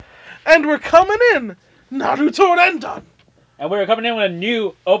And we're coming in, Naruto Rendan. And we're coming in with a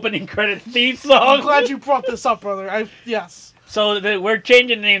new opening credit theme song. I'm glad you brought this up, brother. Yes. So we're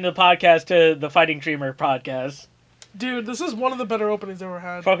changing the name of the podcast to the Fighting Dreamer Podcast. Dude, this is one of the better openings I've ever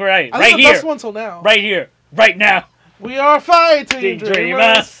had. Fuck right. I Right think the here. best one till now. Right here. Right now. We are fighting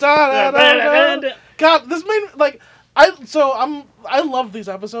dreamers. God, this made like I love these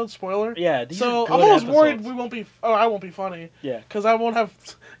episodes. Spoiler. Yeah. These so are good I'm almost episodes. worried we won't be. Oh, I won't be funny. Yeah. Because I won't have.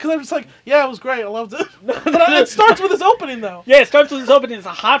 Because I'm just like, yeah, it was great. I loved it. But it starts with this opening though. Yeah, it starts with this opening. It's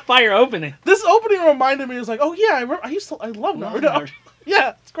a hot fire opening. This opening reminded me. It's like, oh yeah, I love Naruto.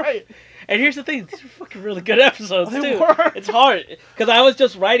 Yeah, it's great. And here's the thing, these are fucking really good episodes, They too. were. It's hard, because I was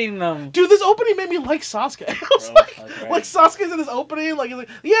just writing them. Dude, this opening made me like Sasuke. I was like Sasuke's in this opening, like, he's like,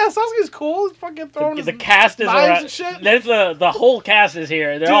 yeah, Sasuke's cool, he's fucking throwing the cast is knives and shit. There's the whole cast is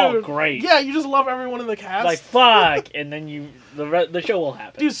here, they're all great. Yeah, you just love everyone in the cast. Like, fuck, and then the show will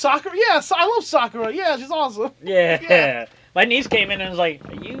happen. Dude, Sakura, yeah, I love Sakura, yeah, she's awesome. Yeah. My niece came in and was like,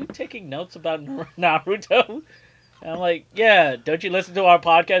 are you taking notes about Naruto? And I'm like, yeah, don't you listen to our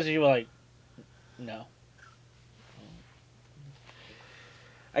podcast? And she was like, no.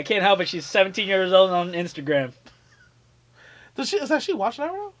 I can't help it. She's 17 years old on Instagram. Does she watch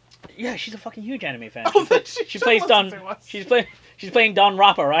Naruto? Yeah, she's a fucking huge anime fan. Oh, she plays Don. She's playing Don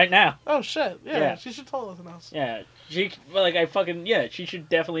Rappa right now. Oh shit! Yeah, she should tell us else. Yeah, she should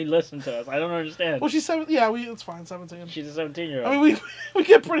definitely listen to us. I don't understand. Well, she's 17. Yeah, it's fine. 17. She's a 17-year-old. I mean, we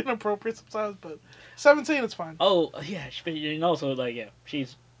get pretty inappropriate sometimes, but 17, it's fine. Oh yeah, and also like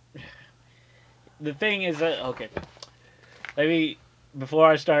she's. The thing is that okay, maybe before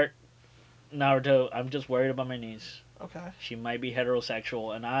I start Naruto, I'm just worried about my niece. Okay. She might be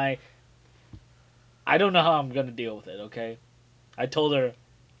heterosexual, and I don't know how I'm gonna deal with it. Okay, I told her,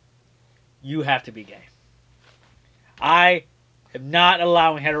 you have to be gay. I am not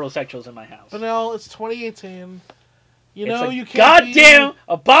allowing heterosexuals in my house. But now it's 2018. You know you can't. Goddamn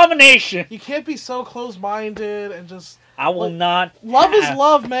abomination! You can't be so close-minded and just. I will not. Love is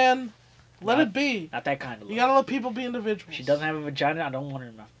love, man. Let it be. Not that kind of love. You gotta let people be individuals. She doesn't have a vagina. I don't want her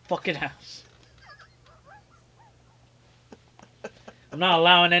in my fucking house. I'm not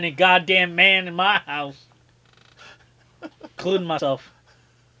allowing any goddamn man in my house, including myself.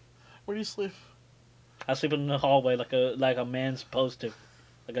 Where do you sleep? I sleep in the hallway like a man's supposed to,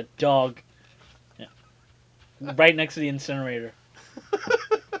 like a dog. Yeah. Right next to the incinerator.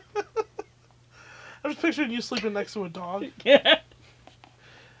 I'm just picturing you sleeping next to a dog. Yeah.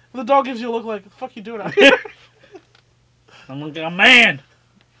 The dog gives you a look like, the fuck you doing out here? I'm like a man.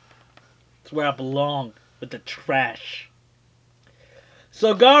 That's where I belong, with the trash.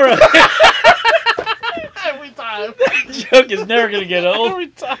 So Gaara. Every time. That joke is never gonna get old. Every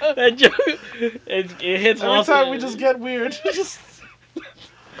time. That joke, it hits every lost. Every time we just get weird.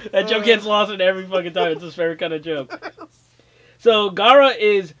 That joke gets lost in every fucking time. It's his favorite kind of joke. So Gaara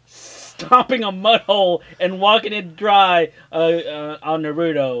is stomping a mud hole and walking it dry on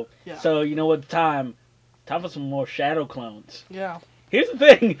Naruto. Yeah. So you know what? Time for some more shadow clones. Yeah. Here's the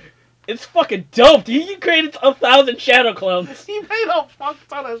thing. It's fucking dope. You created 1,000 shadow clones. He made a fuck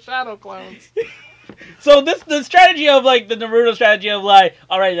ton of shadow clones. So the strategy of like the Naruto strategy of like,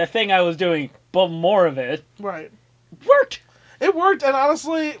 all right, the thing I was doing, but more of it. Right. Worked. It worked, and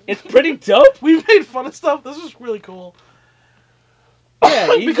honestly, it's pretty dope. We made fun of stuff. This was really cool.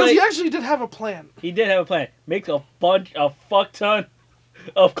 Yeah, because he actually did have a plan. He did have a plan. Make a fuck ton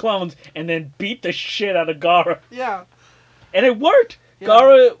of clones, and then beat the shit out of Gaara. Yeah. And it worked. Yeah.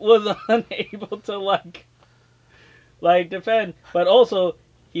 Gaara was unable to like defend, but also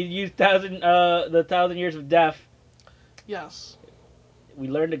he used the 1,000 years of death. Yes. We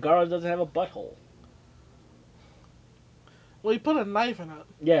learned that Gaara doesn't have a butthole. Well, he put a knife in it.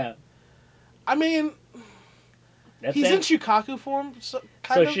 Yeah. I mean, he's in Shukaku form, so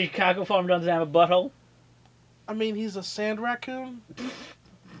kind of. Shukaku form doesn't have a butthole? I mean, he's a sand raccoon.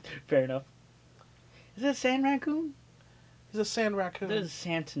 Fair enough. Is it a sand raccoon? He's a sand raccoon. This is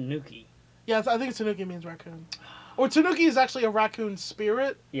Sand Tanuki. Yeah, I think Tanuki means raccoon. Or Tanuki is actually a raccoon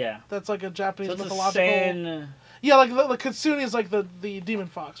spirit. Yeah. That's like a Japanese so mythological. Yeah, like the Kitsune is like the demon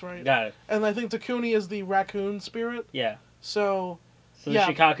fox, right? Got it. And I think Takuni is the raccoon spirit. Yeah. So yeah.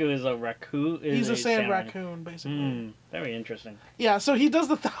 Shukaku is a raccoon. He's a sand raccoon, basically. Very interesting. Yeah, so he does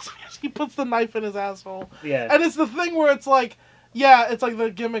the 1,000 years. He puts the knife in his asshole. Yeah. And it's the thing where it's like, yeah, it's like the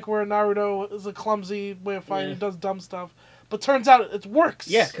gimmick where Naruto is a clumsy way of fighting, does dumb stuff. But turns out it works.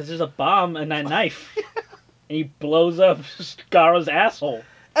 Yeah, because there's a bomb and that knife. And he blows up Gaara's asshole.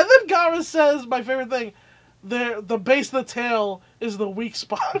 And then Gaara says, my favorite thing, the base of the tail is the weak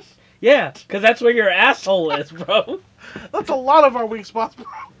spot. Yeah, because that's where your asshole is, bro. That's a lot of our weak spots, bro.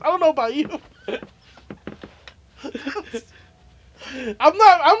 I don't know about you. I'm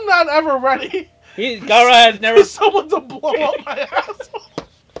not ever ready. Gara has never. For someone to blow up my asshole.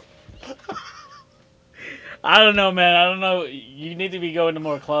 I don't know, man. I don't know. You need to be going to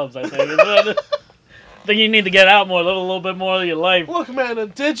more clubs. I think. I think you need to get out more, live a little bit more of your life. Look, man, a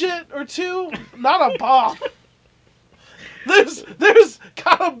digit or two, not a bomb. There's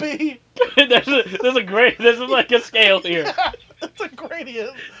gotta be. there's like a scale here. Yeah, it's a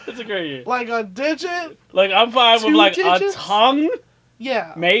gradient. It's a gradient. Like a digit. Like I'm fine with like digits? a tongue,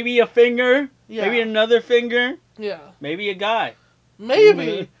 Yeah. maybe a finger, Yeah. maybe another finger, Yeah. maybe a guy.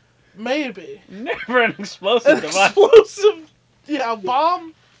 Maybe. Never an explosive An device. explosive. Yeah, a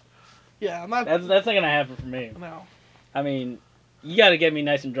bomb. Yeah, I'm not. That's not gonna happen for me. No. I mean, you got to get me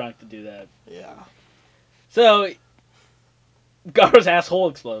nice and drunk to do that. Yeah. So, Gar's asshole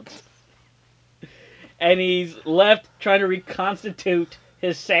explodes. And he's left trying to reconstitute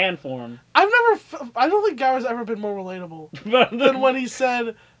his sand form. I don't think Gower's ever been more relatable than when he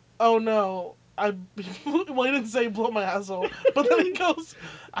said, "Oh no, well, he didn't say blow my asshole, but then he goes,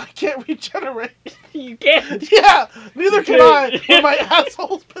 I can't regenerate." You can't. Yeah, neither can I when my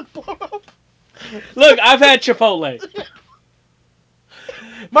asshole's been blown up. Look, I've had Chipotle.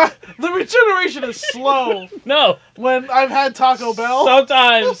 The regeneration is slow. No. When I've had Taco Bell.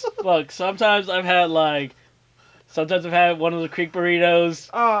 Sometimes I've had one of the Creek burritos.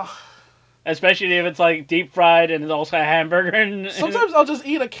 Especially if it's like deep fried and it's also a hamburger. Sometimes I'll just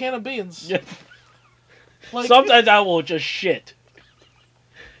eat a can of beans. Yeah. Sometimes I will just shit.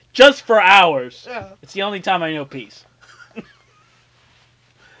 Just for hours. Yeah. It's the only time I know peace.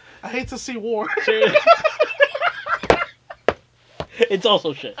 I hate to see war. It's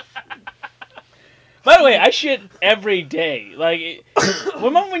also shit. By the way, I shit every day. Like,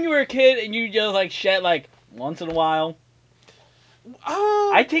 remember when you were a kid and you just like shit like once in a while?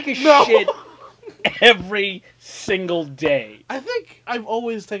 I take a shit every single day. I think I've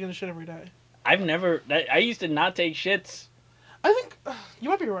always taken a shit every day. I used to not take shits. I think you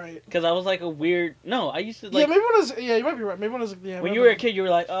might be right. Because I was like a weird. No, I used to like. Yeah, maybe when I was. Yeah, you might be right. Maybe when I was. Yeah. When you were a kid, you were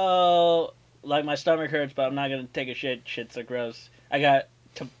like, oh, like my stomach hurts, but I'm not gonna take a shit. Shit's so gross. I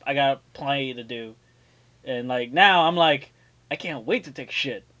got plenty to do, and like now I'm like, I can't wait to take a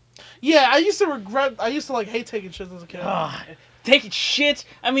shit. Yeah, I used to like hate taking shits as a kid. Taking shit?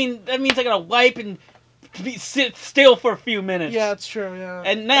 I mean, that means I gotta wipe and sit still for a few minutes. Yeah, it's true, yeah.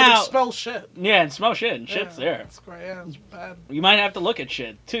 And now... And smell shit. Yeah, and smell shit, and shit's there. That's great, yeah, it's bad. You might have to look at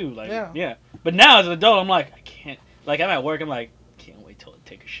shit, too. Like, yeah. Yeah. But now, as an adult, I'm like, I can't... Like, I'm at work, I'm like, can't wait till I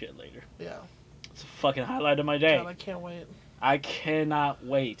take a shit later. Yeah. It's a fucking highlight of my day. God, I can't wait. I cannot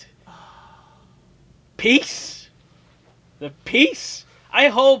wait. Peace! The peace! I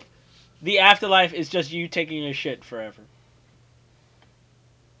hope the afterlife is just you taking a shit forever.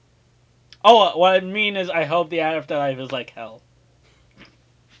 Oh, what I mean is I hope the afterlife is like hell.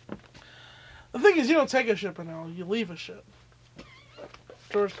 The thing is, you don't take a shit for now. You leave a shit.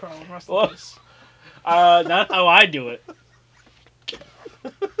 George Carlin, rest in peace. That's how I do it.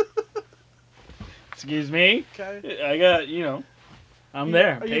 Excuse me? Okay. I got, I'm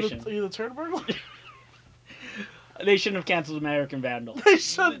there. Are patient. you the turd burglar? They shouldn't have canceled American Vandal. They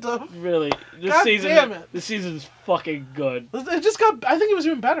should have. Really. God damn it. This season is fucking good. It just got... I think it was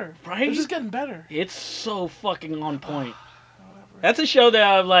even better. Right? It's just getting better. It's so fucking on point. That's a show that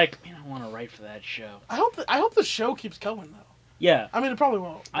I'm like, man, I want to write for that show. I hope the show keeps going, though. Yeah. I mean, it probably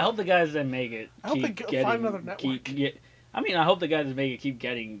won't. I hope the guys that make it I hope they find another network. I hope the guys that make it keep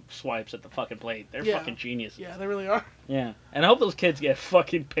getting swipes at the fucking plate. They're fucking geniuses. Yeah, they really are. Yeah. And I hope those kids get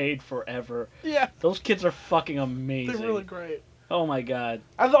fucking paid forever. Yeah. Those kids are fucking amazing. They're really great. Oh my god.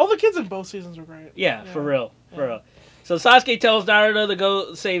 All the kids in both seasons are great. Yeah, for real. For real. So Sasuke tells Naruto to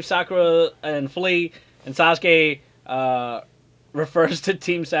go save Sakura and flee, and Sasuke refers to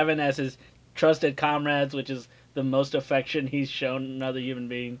Team 7 as his trusted comrades, which is the most affection he's shown another human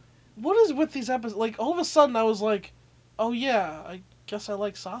being. What is with these episodes? Like, all of a sudden I was like, oh yeah, I guess I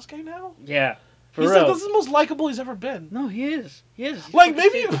like Sasuke now? Yeah. For real. Like, this is the most likable he's ever been. No, he is. He is. He's like,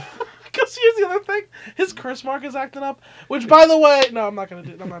 maybe... Because here's the other thing. His curse mark is acting up. Which, by the way... No, I'm not doing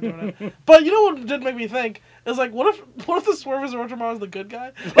it. But you know what did make me think? Is like, what if the Swerve is Orochimaru is the good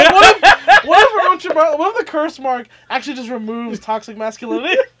guy? Like, what if the curse mark actually just removes toxic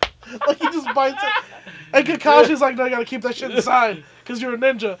masculinity? Like, he just bites it. And Kakashi's like, no, you gotta keep that shit inside. Because you're a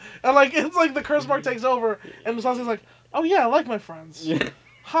ninja. And like, it's like the curse mark takes over. And Sasuke's like, oh yeah, I like my friends.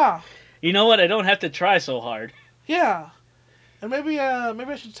 Ha. You know what? I don't have to try so hard. Yeah. And maybe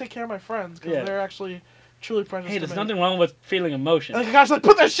I should take care of my friends. Because they're actually truly precious. Hey, to there's me. nothing wrong with feeling emotion. And Kakashi's like,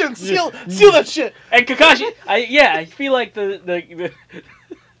 put that shit, in, seal that shit. And Kakashi, I feel like the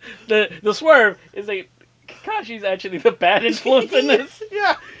swerve is like Kakashi's actually the bad influence in this.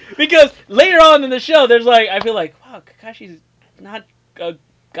 Yeah. Because later on in the show, there's like I feel like wow, Kakashi's not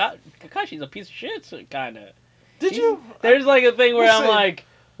Kakashi's a piece of shit, so kind of. Did you? There's like a thing where We'll I'm see. like,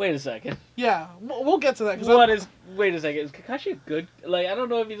 wait a second. Yeah, we'll get to that. Wait a second. Is Kakashi a good? Like I don't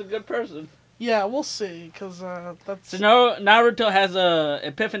know if he's a good person. Yeah, we'll see, because that's... So Naruto has a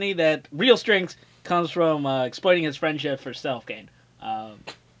epiphany that real strength comes from exploiting his friendship for self gain.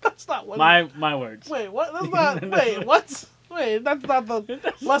 That's not what... My words. Wait, what? That's not... Wait, what? Wait, that's not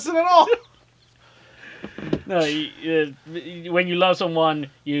the lesson at all. No, when you love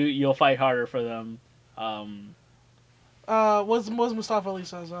someone, you'll fight harder for them. What's Mustafa Ali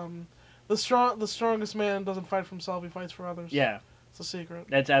says, the strongest man doesn't fight for himself, he fights for others. Yeah. It's a secret.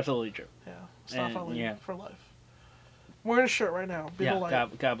 That's absolutely true. Yeah. Mustafa Ali, yeah. for life. I'm wearing a shirt right now. Be the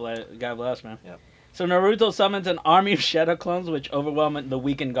light. God bless, man. Yep. So Naruto summons an army of shadow clones, which overwhelm the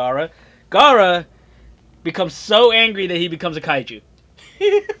weakened Gaara. Gaara becomes so angry that he becomes a kaiju.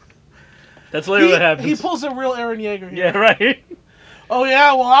 That's literally what happens. He pulls a real Eren Yeager here. Yeah, right. Oh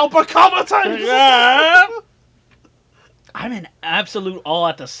yeah, well I'll become a titan. I'm an absolute all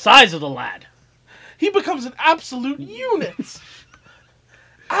at the size of the lad. He becomes an absolute unit.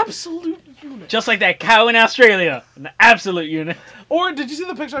 Absolute unit. Just like that cow in Australia, an absolute unit. Or did you see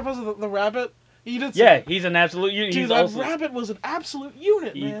the picture I posted of the rabbit? You did see Yeah, he's an absolute unit. Dude, that rabbit was an absolute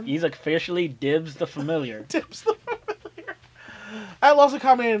unit, man. He's officially Dibs the familiar. Dibs the familiar. At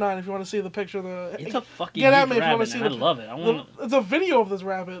LostAcomedy89 if you want to see the picture of the... It's a fucking Get at huge me if you want rabbit, to see and I love it. It's a video of this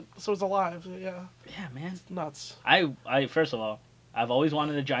rabbit, so it's alive. Yeah. Yeah, man. It's nuts. I first of all, I've always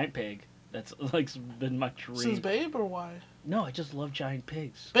wanted a giant pig. That's like been my dream. Since Babe or why? No, I just love giant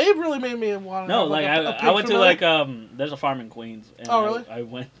pigs. Babe really made me want to. No, have like a pig I went to familiar. there's a farm in Queens. And Oh really? I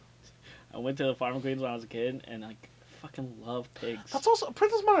went to the farm in Queens when I was a kid, and I fucking love pigs. That's also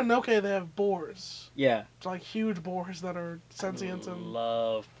Princess Mononoke. They have boars. Yeah. It's like huge boars that are sentient I and.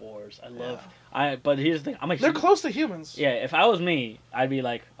 love boars. I love. Yeah. But here's the thing. They're close to humans. Yeah, if I was me, I'd be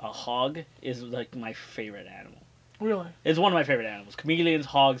like a hog is like my favorite animal. Really? It's one of my favorite animals. Chameleons,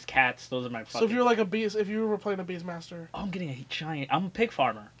 hogs, cats. Those are my. So if you're like a beast, if you were playing a Beastmaster. Oh, I'm getting a giant. I'm a pig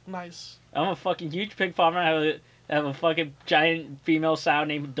farmer. Nice. I'm a fucking huge pig farmer. I have a fucking giant female sow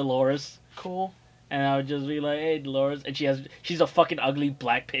named Dolores. Cool. And I would just be like, "Hey, Dolores," and she's a fucking ugly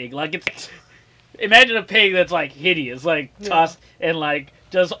black pig. Like it's, imagine a pig that's like hideous, like tusked and like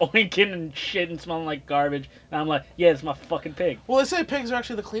just oinking and shit and smelling like garbage. And I'm like, yeah, it's my fucking pig. Well, they say pigs are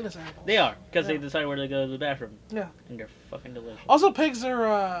actually the cleanest animals. They are because they decide where to go to the bathroom. Yeah. And they're fucking delicious. Also, pigs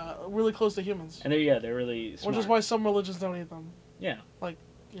are really close to humans. And they're really smart. Which is why some religions don't eat them. Yeah. Like,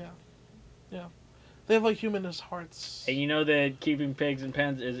 yeah. They have like humanist hearts. And you know that keeping pigs in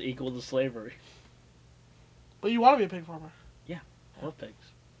pens is equal to slavery. But you want to be a pig farmer. Yeah, I love pigs.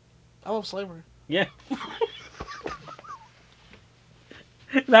 I love slavery. Yeah.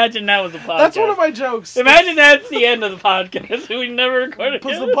 Imagine that was a podcast. That's one of my jokes. Imagine that's the end of the podcast. We never record it.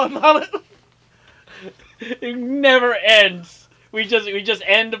 Puts the button on it. It never ends. We just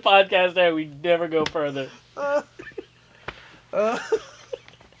end the podcast there. We never go further.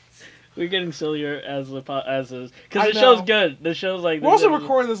 We're getting sillier as because the show's good. The show's like. We're also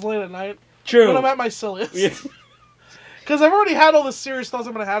recording this late at night. True. When I'm at my silliest. Yeah. Because I've already had all the serious thoughts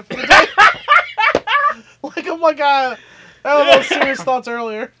I'm gonna have for the day. Like I'm like I had all those serious thoughts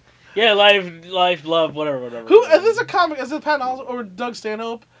earlier. Yeah, life, love, whatever. Who? Is this a comic? Is it Patton Oswalt or Doug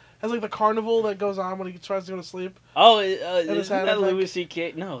Stanhope? Has like the carnival that goes on when he tries to go to sleep. Oh, isn't that Louis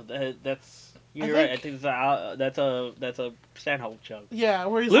C.K.? No, that's you're right. I think that's a Stanhope joke. Yeah,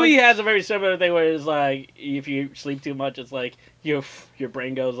 where he's Louis has a very similar thing where it's like if you sleep too much, it's like your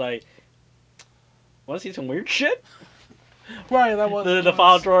brain goes like, want to see some weird shit? Right, that was the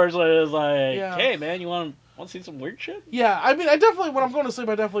file drawers where it's like, yeah. Hey man, you want to see some weird shit? Yeah, I mean, I definitely when I'm going to sleep,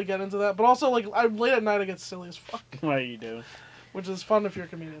 I definitely get into that. But also, like, I'm late at night, I get silly as fuck. What do you do? Which is fun if you're a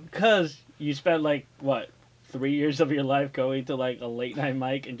comedian. Because you spent like what 3 years of your life going to like a late night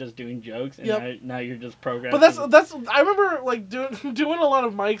mic and just doing jokes, and now you're just programmed. But that's I remember like doing a lot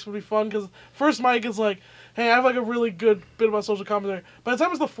of mics would be fun because first mic is like, hey, I have like a really good bit about social commentary. By the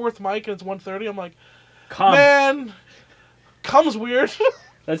time it's the fourth mic and it's 1:30, I'm like, man, cum's weird.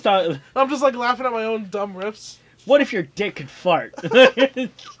 Let's talk. I'm just like laughing at my own dumb riffs. What if your dick could fart?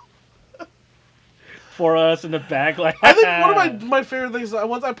 For us in the back, like I think one of my favorite things is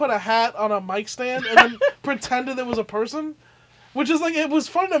once I put a hat on a mic stand and then pretended it was a person, which is like it was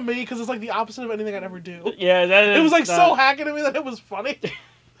funny to me because it's like the opposite of anything I'd ever do. Yeah, it was like so hacking to me that it was funny.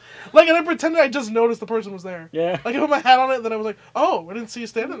 Like, and I pretended I just noticed the person was there. Yeah. Like, I put my hat on it, and then I was like, oh, I didn't see you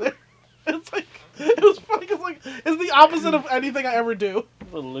standing there. It's like, it was funny, because, like, it's the opposite of anything I ever do.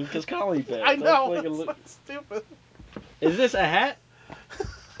 The Lucas Collie bit. I know, That's it's like like stupid. Is this a hat?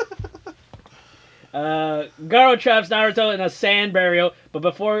 Garo traps Naruto in a sand burial, but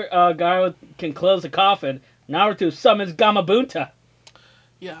before Garo can close the coffin, Naruto summons Gamabunta.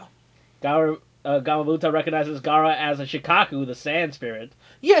 Yeah. Gamabunta recognizes Gaara as a Shikaku, the sand spirit.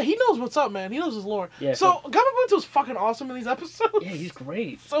 Yeah, he knows what's up, man. He knows his lore. Yeah, so Gamabunta's fucking awesome in these episodes. Yeah, he's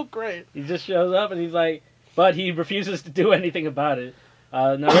great. So great. He just shows up and he's like, but he refuses to do anything about it.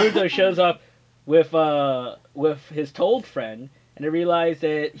 Naruto shows up with his told friend, and they realize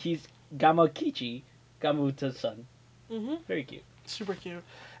that he's Gamakichi, Gamabunta's son. Mm-hmm. Very cute. Super cute.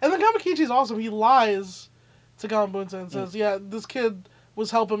 And then Gamakichi's awesome. He lies to Gamabunta and says, yeah, this kid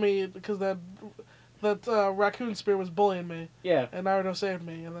was helping me because that raccoon spirit was bullying me. Yeah. And Naruto saved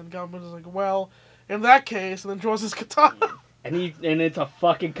me. And then Gamabunta's like, well, in that case, and then draws his katana. And it's a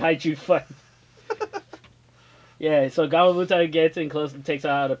fucking kaiju fight. Yeah, so Gamabunta gets in close and takes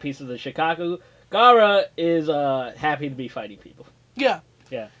out a piece of the Shikaku. Gaara is happy to be fighting people. Yeah.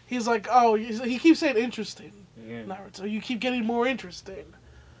 Yeah. He's like, oh, he keeps saying interesting, Yeah. Naruto. You keep getting more interesting.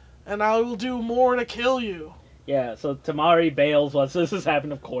 And I will do more to kill you. Yeah, so Tamari bails once this has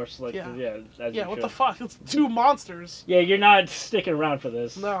happened, of course. Like, Yeah. Yeah, What the fuck? It's two monsters. Yeah, you're not sticking around for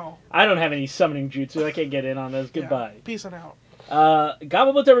this. No. I don't have any summoning jutsu. I can't get in on this. Goodbye. Yeah. Peacing out.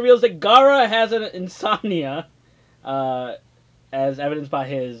 Gamabunta reveals that Gaara has an insomnia, as evidenced by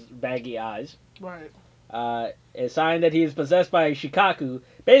his baggy eyes. Right. A sign that he is possessed by a Shikaku.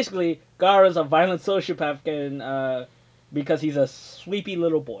 Basically, Gaara's a violent sociopath because he's a sleepy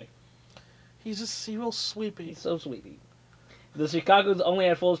little boy. He's real sleepy. He's so sleepy. The Shikaku's only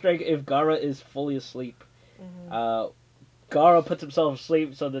at full strength if Gaara is fully asleep. Mm-hmm. Gaara puts himself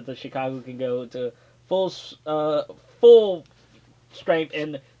asleep so that the Shikaku can go to full strength,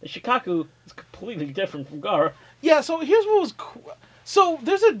 and the Shikaku is completely different from Gaara. Yeah, so here's what was cool. So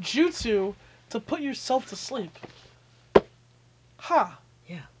there's a jutsu to put yourself to sleep. Huh.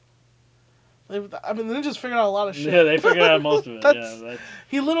 Yeah. I mean, the ninjas figured out a lot of shit. Yeah, they figured out most of it.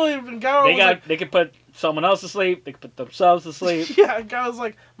 He literally, Gaara they could put someone else to sleep. They could put themselves to sleep. Yeah, Gaara was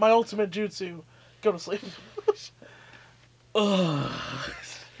like, my ultimate jutsu, go to sleep.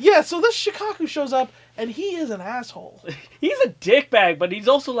 Yeah, so this Shikaku shows up, and he is an asshole. He's a dickbag, but he's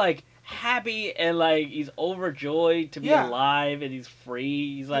also like happy and like he's overjoyed to be alive and he's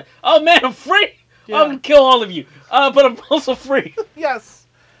free. He's like, oh man, I'm free. Yeah. I'm gonna kill all of you, but I'm also free. Yes,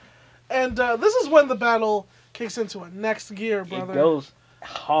 and this is when the battle kicks into a next gear, brother. It goes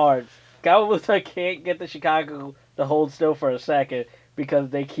hard. Gamabunta can't get the Shikaku to hold still for a second because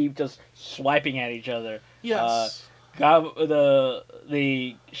they keep just swiping at each other. Yes.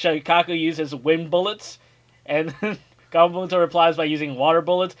 The Shikaku uses wind bullets, and Gamabunta replies by using water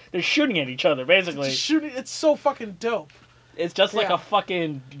bullets. They're shooting at each other, basically. It's so fucking dope. It's just like a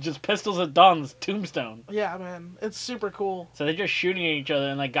fucking just pistols at dawn's tombstone. Yeah, man, it's super cool. So they're just shooting at each other,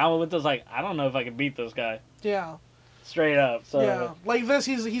 and like Gamabunta's like, I don't know if I can beat this guy. Yeah. Straight up. So yeah, like this,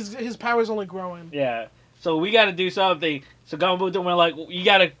 his power's only growing. Yeah. So we got to do something. So Gamabunta went like, you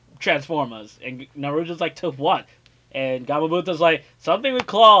got to transform us, and Naruto's like, to what? And Gamabunta's like, something with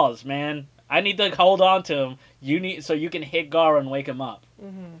claws, man. I need to hold on to him. So you can hit Gaara and wake him up.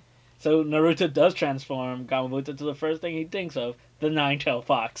 Mm-hmm. So Naruto does transform Gamabunta to the first thing he thinks of, the Nine-Tailed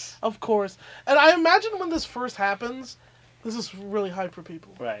Fox. Of course. And I imagine when this first happens, this is really hype for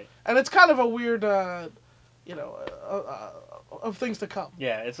people. Right. And it's kind of a weird, of things to come.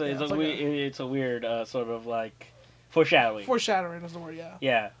 Yeah, it's a weird sort of like foreshadowing. Foreshadowing is the word, yeah.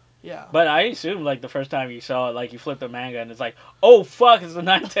 Yeah. Yeah. But I assume, like, the first time you saw it, like, you flip the manga and it's like, oh, fuck, it's the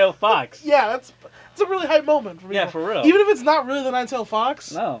Nine-Tailed Fox. Yeah, it's a really hype moment for people. Yeah, for real. Even if it's not really the Nine-Tailed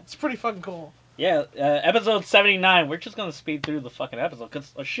Fox, no, it's pretty fucking cool. Yeah, episode 79, we're just going to speed through the fucking episode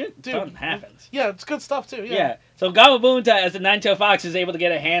because a shit ton happens. Yeah, it's good stuff, too, Yeah, so Gamabunta, as the Nine-Tailed Fox, is able to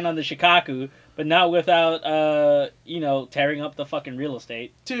get a hand on the Shikaku, but not without, tearing up the fucking real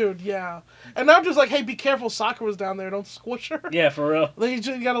estate. Dude, yeah. And now I'm just like, hey, be careful, Sakura's down there, don't squish her. Yeah, for real.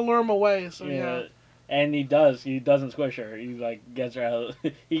 You gotta lure him away, so yeah. And he doesn't squish her. He, like, gets her out.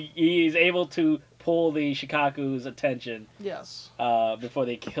 He's able to pull the Shikaku's attention. Yes. Before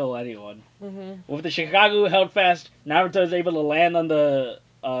they kill anyone. Mm-hmm. With the Shikaku held fast, Naruto is able to land on the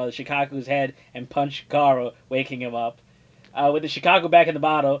Shikaku's head and punch Gaara, waking him up. With the Shikaku back in the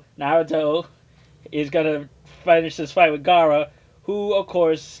bottle, Naruto is gonna finish this fight with Gaara, who, of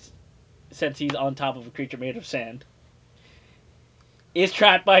course, since he's on top of a creature made of sand, is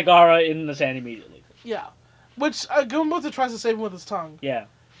trapped by Gaara in the sand immediately. Yeah. Which Gamabunta tries to save him with his tongue. Yeah.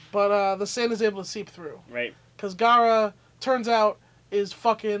 but the sand is able to seep through. Right. Because Gaara, turns out, is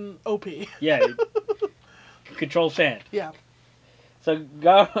fucking OP. Yeah. Control sand. Yeah. So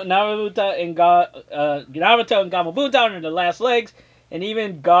Naruto and Gamabunta are in the last legs, and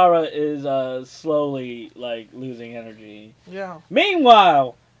even Gaara is slowly like losing energy. Yeah.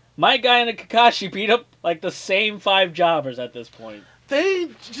 Meanwhile, my guy and Kakashi beat up like the same 5 jobbers at this point.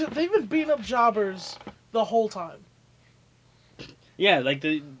 They've been beating up jobbers the whole time. Yeah, like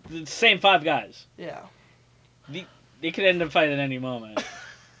the same 5 guys. Yeah. They could end the fight at any moment.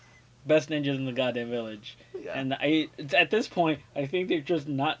 Best ninjas in the goddamn village. Yeah. And at this point, I think they're just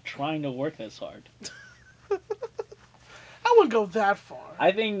not trying to work this hard. I wouldn't go that far.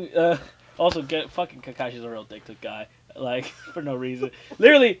 I think also fucking Kakashi's a real dick to Guy, like for no reason.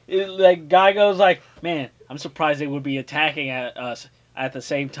 Literally, like Guy goes like, "Man, I'm surprised they would be attacking at us at the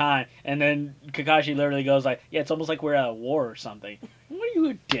same time," and then Kakashi literally goes like, "Yeah, it's almost like we're at a war or something." What are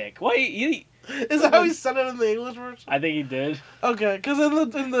you a dick? Why? Is that how he said it in the English version? I think he did. Okay, because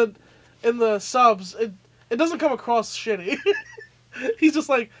in the subs, it doesn't come across shitty. He's just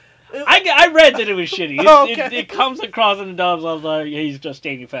like. I read that it was shitty. Oh, okay. It comes across in the dubs. I was like, yeah, he's just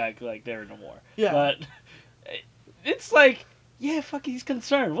stating fact, like they're in a war. Yeah. But it's like, yeah, fuck, he's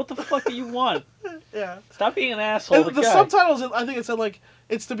concerned. What the fuck do you want? Yeah. Stop being an asshole. And the subtitles, I think it said like,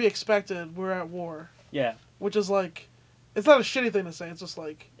 "It's to be expected. We're at war." Yeah. Which is like, it's not a shitty thing to say. It's just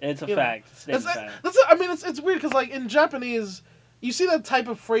like. It's a you know. fact. It's fact. I mean, it's weird because like in Japanese, you see that type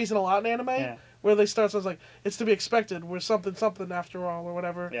of phrase in a lot in anime. Yeah. Where they start as like, "It's to be expected. We're something after all," or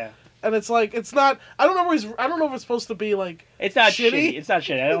whatever. Yeah. And it's like, it's not. I don't know if it's supposed to be like. It's not shitty. It's not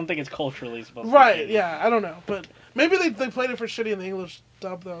shitty. I don't think it's culturally supposed to be. Right? Shitty. Yeah. I don't know, but maybe they played it for shitty in the English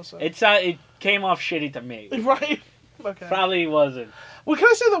dub though. So. It's not. It came off shitty to me. Right. Okay. Probably wasn't. Well, can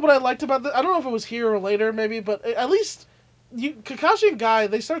I say that what I liked about this? I don't know if it was here or later, maybe, but at least Kakashi and Guy,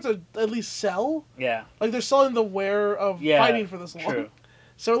 they start to at least sell. Yeah. Like they're selling the wear of fighting for this long. True.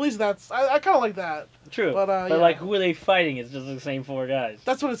 So at least that's I kind of like that. True. But yeah. like, who are they fighting? It's just the same 4 guys.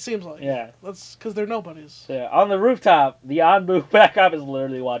 That's what it seems like. Yeah. That's because they're nobodies. Yeah. On the rooftop, the Anbu backup is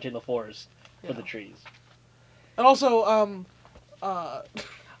literally watching the forest for the trees. And also,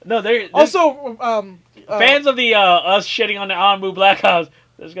 No, they're also, fans of the us shitting on the Anbu Black Ops.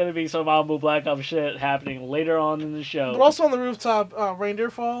 There's gonna be some Anbu Black Ops shit happening later on in the show. But also on the rooftop, reindeer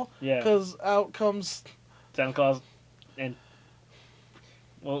fall. Yeah. Because out comes Santa Claus, and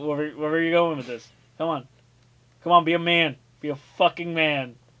where are you going with this? Come on, be a man, be a fucking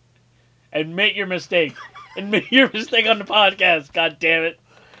man. Admit your mistake. Admit your mistake on the podcast. God damn it!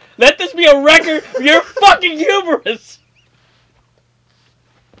 Let this be a record of your fucking hubris.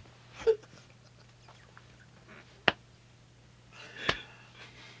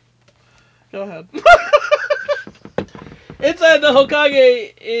 Go ahead. It's that the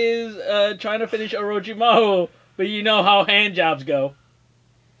Hokage is trying to finish Orochimaru, but you know how hand jobs go.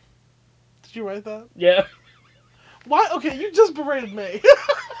 Did you write that? Yeah. Why? Okay, you just berated me.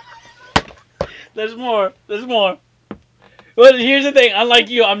 There's more. Well, here's the thing. Unlike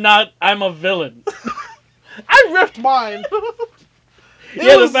you, I'm a villain. I ripped mine.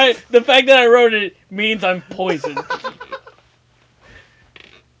 The fact that I wrote it means I'm poisoned.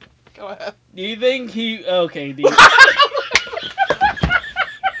 Go ahead. Do you think he... Okay, do you...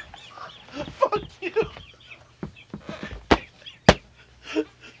 Fuck you.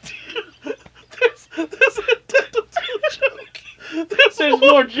 There's a Nintendo 2 joke. There's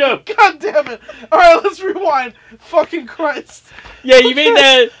more joke. God damn it. Alright, let's rewind. Fucking Christ. Yeah, you made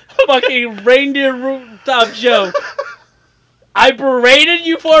that fucking reindeer rooftop joke. I berated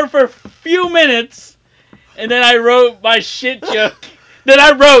you for a few minutes, and then I wrote my shit joke. That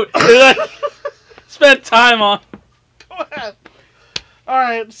I spent time on. Go ahead.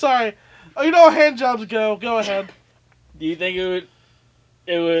 Alright, sorry. Oh, you know how hand jobs go. Go ahead. Do you think it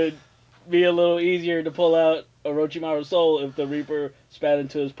would be a little easier to pull out Orochimaru's soul if the Reaper spat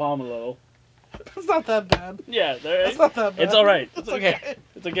into his palm a little? It's not that bad. Yeah, it's not that bad. It's all right. It's okay.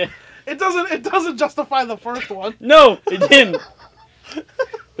 It's okay. It doesn't justify the first one. No, it didn't.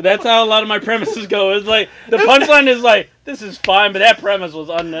 But that's how a lot of my premises go. It's like the punchline is like, this is fine, but that premise was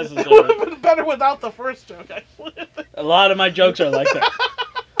unnecessary. It would have been better without the first joke, actually. A lot of my jokes are like that.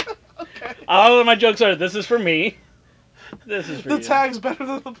 Okay. A lot of my jokes are, this is for me. This is for you. The tag's better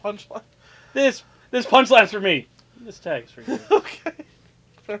than the punchline. This punchline's for me. This tag's for you. Okay.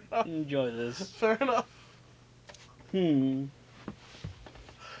 Fair enough. Enjoy this. Fair enough.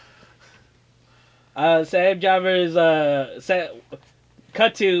 Sam Jobbers,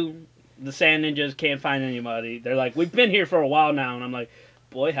 cut to the Sand Ninjas can't find anybody. They're like, we've been here for a while now, and I'm like,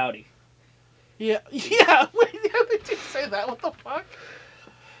 boy howdy. Yeah. Wait, yeah, they did say that. What the fuck?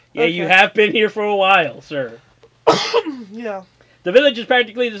 Yeah, you Okay. have been here for a while, sir. Yeah. The village is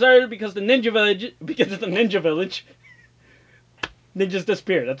practically deserted because it's a ninja village. Ninjas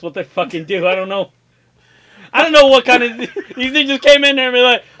disappear. That's what they fucking do. I don't know. I don't know what kind of these ninjas came in there and be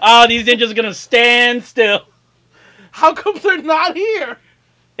like, oh, these ninjas are gonna stand still. How come they're not here?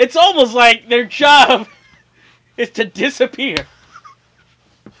 It's almost like their job is to disappear.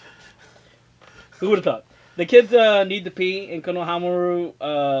 Who would have thought? The kids need to pee, and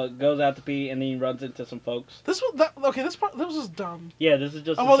Konohamaru goes out to pee, and then he runs into some folks. This was that. Okay, this part. This was just dumb. Yeah, this is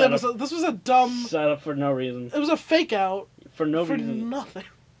just Oh a well, setup, this was a dumb. setup for no reason. It was a fake out For no for reason. nothing.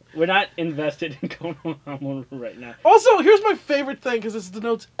 We're not invested in Konohamaru right now. Also, here's my favorite thing because this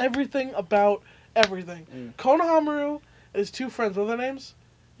denotes everything about everything. Mm. Konohamaru is two friends. What are their names?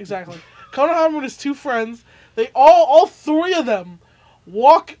 Exactly. Konohamaru and his two friends. They all three of them,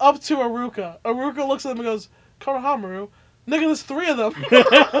 walk up to Aruka. Aruka looks at them and goes, "Konohamaru, nigga, there's three of them."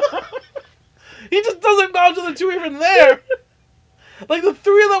 He just doesn't acknowledge that the two are even there. Like the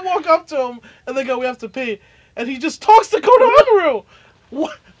three of them walk up to him and they go, "We have to pee," and he just talks to Konohamaru.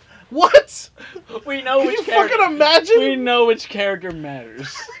 What? What? We know Can which you character. fucking imagine? We know which character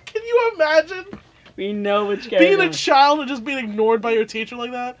matters. Can you imagine We know which character. being a child and just being ignored by your teacher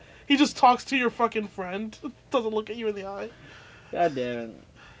like that? He just talks to your fucking friend. Doesn't look at you in the eye. God damn it.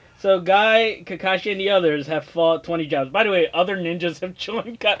 So Guy, Kakashi, and the others have fought 20 jobs. By the way, other ninjas have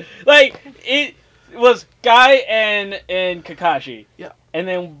joined. Like, it was Guy and Kakashi. Yeah. And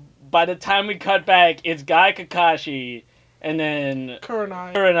then by the time we cut back, it's Guy, Kakashi, and then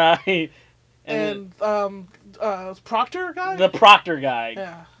Kurenai. and Proctor guy? the Proctor guy.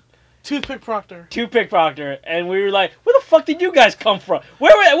 Yeah. Toothpick Proctor. Toothpick Proctor. And we were like, where the fuck did you guys come from?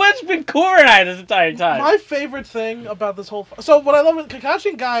 Where's been Kurenai this entire time? My favorite thing about this whole... So what I love is Kakashi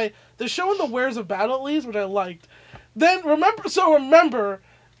and Guy, they're showing the wares of battle at least, which I liked. Then remember,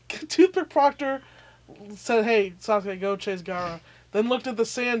 Toothpick Proctor said, "Hey, Sasuke, go chase Gaara." Then looked at the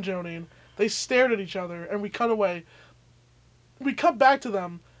Sand Jonin. They stared at each other, and we cut away. We cut back to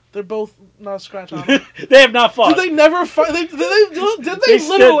them. They're both not a scratch on them. They have not fought. Did they never fight? Did they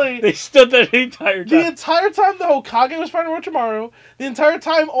literally... They stood there the entire time. The entire time the Hokage was fighting Orochimaru, the entire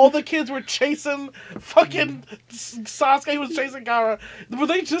time all the kids were chasing fucking Sasuke was chasing Gaara, were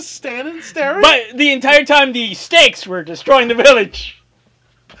they just standing staring? But the entire time the stakes were destroying the village.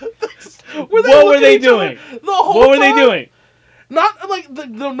 What What were they doing? The whole What were time? they doing? Not like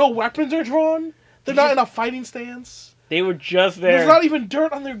no weapons are drawn. They're not in a fighting stance. They were just there. There's not even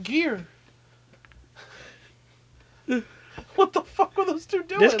dirt on their gear. What the fuck were those two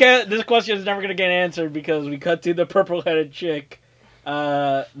doing? This question is never gonna get answered because we cut to the purple-headed chick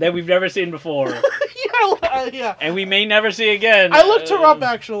that we've never seen before, yeah. and we may never see again. I looked her up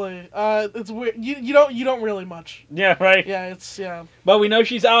actually. It's weird. You don't really much. Yeah, right. Yeah. But we know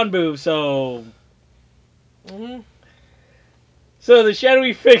she's Anbu, so. Mhm. So the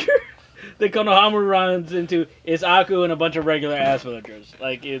shadowy figure that Konohamaru runs into is Aku and a bunch of regular ass villagers.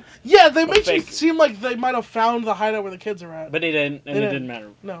 Like it's. Yeah, they make fake. it seem like they might have found the hideout where the kids are at. But they didn't, and it didn't matter.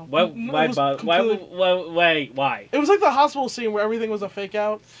 No. Why? Why? Why? It was like the hospital scene where everything was a fake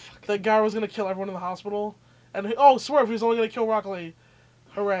out. That Gaara was gonna kill everyone in the hospital, and Swerve, he was only gonna kill Rock Lee.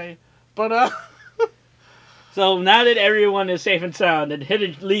 Hooray! But So now that everyone is safe and sound, and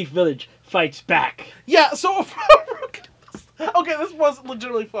Hidden Leaf Village fights back. yeah. So okay, this was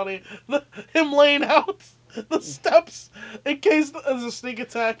legitimately funny. Him laying out the steps in case there's a sneak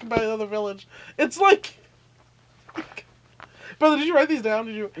attack by the other village. It's like. Brother, did you write these down?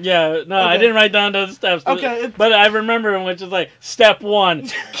 Did you? Yeah, no, Okay. I didn't write down those steps. Okay, but I remember them, which is like, step 1,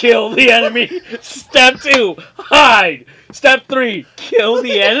 kill the enemy. Step 2, hide. Step 3, kill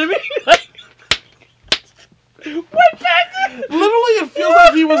the enemy. What the? Literally, it feels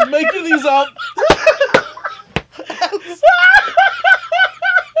like he was making these up.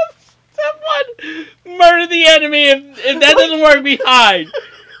 Step 1, murder the enemy. If that doesn't work, we hide.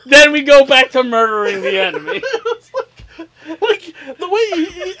 Then we go back to murdering the enemy. Like the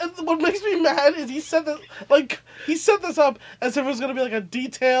way what makes me mad is he set this up as if it was gonna be like a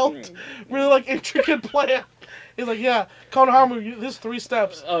detailed, really like intricate plan. He's like, yeah, Konohamaru, there's 3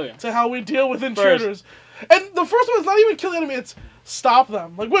 steps to how we deal with intruders. And the first one is not even kill the enemy; it's stop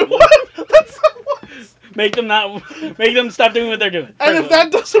them. Like, wait, what? That's not what. Make them stop doing what they're doing. And if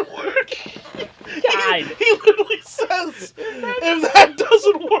that doesn't work, he literally says, if that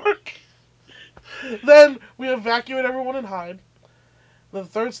doesn't work, then we evacuate everyone and hide. The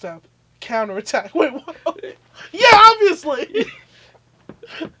 3rd step, counterattack. Wait, what? Yeah, obviously.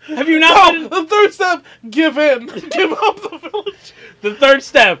 Have you not been... The 3rd step, give in. Give up the village. The 3rd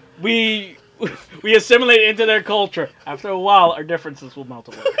step, we We assimilate into their culture. After a while, our differences will melt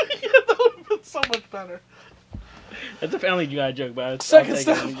away. Yeah, that would have been so much better. That's a Family Guy joke, but I'll Second take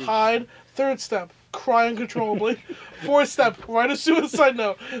step, it. hide. Third step, cry uncontrollably. Fourth step, write a suicide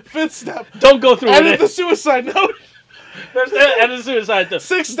note. Fifth step, Don't go through edit it. the suicide note. There's edit suicide though.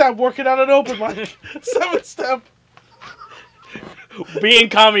 Sixth step, working out an open mic. Seventh step, Be in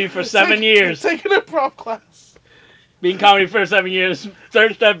comedy for 7 years. Take an improv class. Be in comedy for 7 years.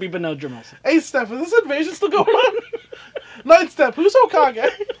 Third step, be Benel Jamelson. Eighth step, is this invasion still going on? Ninth step, who's Hokage?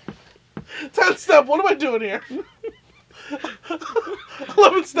 10th step, what am I doing here?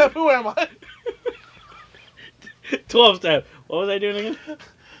 11th step, who am I? 12th step, what was I doing again?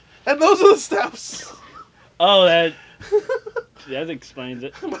 And those are the steps. Oh, that explains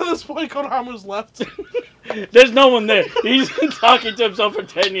it. By this point, Konohama's left. There's no one there. He's been talking to himself for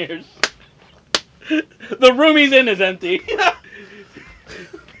 10 years. The room he's in is empty. Yeah.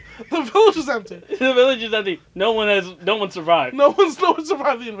 The village is empty. The village is empty. No one survived. No one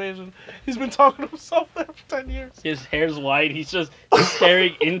survived the invasion. He's been talking to himself there for 10 years. His hair's white. He's just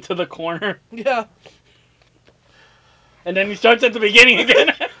staring into the corner. Yeah. And then he starts at the beginning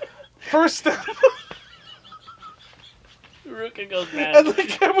again. First step. Ruka goes mad. And the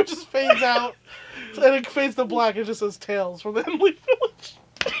camera just fades out. And it fades to black. It just says Tales from the Emily Village.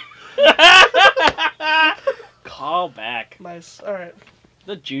 Call back. Nice. Alright.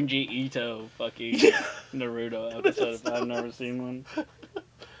 The Junji Ito fucking Naruto episode if I've never seen one.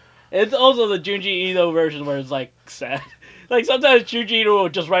 It's also the Junji Ito version where it's like sad. Like sometimes Junji Ito will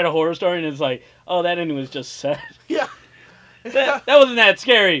just write a horror story and it's like, oh, that ending was just sad. Yeah. That wasn't that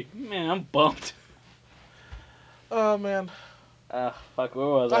scary. Man, I'm bummed. Oh, man. Fuck, where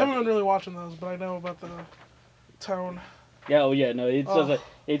was I I? haven't been really watching those, but I know about the tone. Yeah, oh yeah, no, it's just like,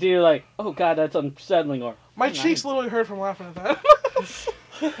 it's either like, oh god, that's unsettling, or my cheeks literally hurt from laughing at that.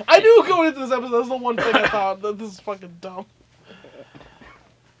 I knew going into this episode, that was the one thing I thought, that this is fucking dumb.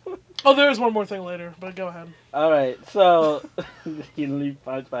 Oh, there is one more thing later, but go ahead. Alright, so,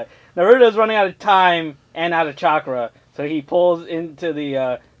 Naruto's running out of time and out of chakra, so he pulls into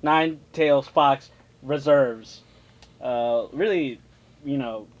the Nine-Tails Fox reserves. Really, you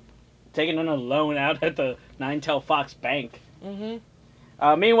know, taking on a loan out at the Nine-Tailed Fox Bank.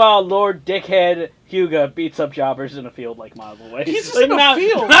 Mm-hmm. Meanwhile, Lord Dickhead Hyuga beats up jobbers in a field like miles away. He's just in a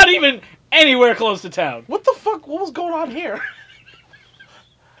field. Not even anywhere close to town. What the fuck? What was going on here?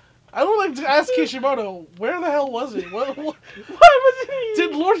 I would like to ask Kishimoto, where the hell was he? What was he?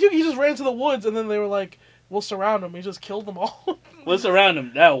 Did Lord Hyuga just ran to the woods and then they were like, we'll surround him. He just killed them all. We'll surround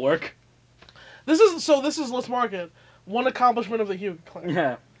him. That'll work. This is, let's mark it, one accomplishment of the Hyuga clan.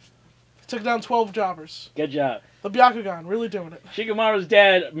 Yeah. Took down 12 jobbers. Good job. The Byakugan, really doing it. Shikamaru's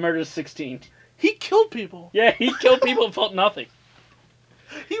dad murders 16. He killed people. Yeah, he killed people and felt nothing.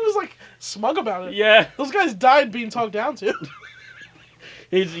 He was like smug about it. Yeah. Those guys died being talked down to.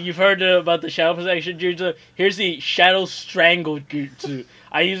 You've heard about the shadow possession jutsu? Here's the shadow strangle jutsu.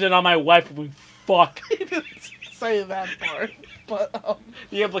 I use it on my wife when we fuck. He didn't say that part, but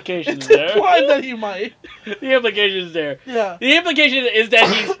The implication it's is there. implied that he might. The implication is there. Yeah. The implication is that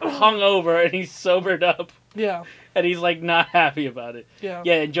he's hungover and he's sobered up. Yeah. And he's like not happy about it. Yeah.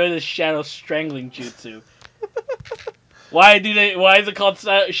 Yeah, enjoy this shadow strangling jutsu. Why is it called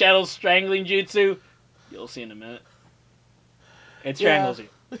shadow strangling jutsu? You'll see in a minute. It strangles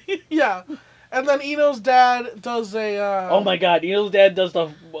you. Yeah. And then Ino's dad does a Oh my god, Ino's dad does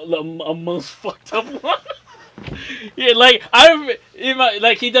the most fucked up one. Yeah, like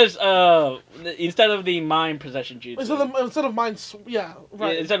he does instead of the mind possession jutsu. Instead of mind yeah,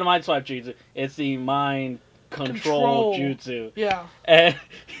 right. Yeah, instead of mind swap jutsu, it's the mind control jutsu. Yeah. And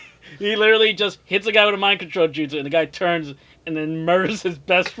he literally just hits a guy with a mind control jutsu, and the guy turns and then murders his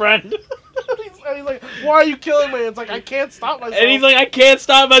best friend. And he's like, why are you killing me? It's like, I can't stop myself. And he's like, I can't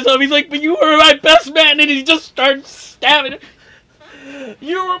stop myself. He's like, but you were my best man, and he just starts stabbing him.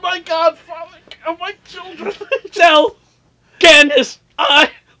 You were my godfather of my children. Tell Candace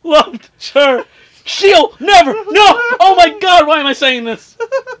I loved her. She'll never know. Oh my god, why am I saying this?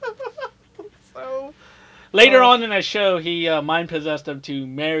 So later on in that show, he mind possessed him to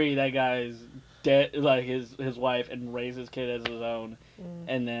marry that guy's like his wife and raise his kid as his own,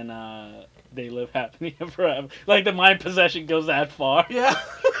 and then they live happily ever forever. Like the mind possession goes that far. Yeah.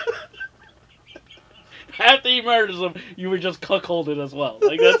 After he murders him, you were just cuckolded as well.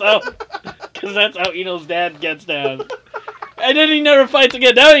 Like that's how Ino's dad gets down. And then he never fights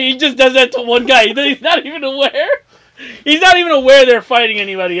again. Now he just does that to one guy. He's not even aware. He's not even aware they're fighting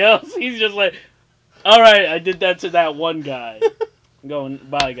anybody else. He's just like, all right, I did that to that one guy. I'm going,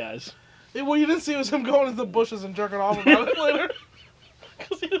 bye, guys. What you didn't see was him going into the bushes and jerking off about it later.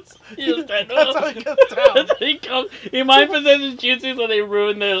 Because He just turned That's how he gets down. he mind possesses jutsu so they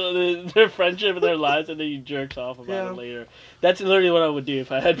ruin their friendship and their lives, and then he jerks off about it later. That's literally what I would do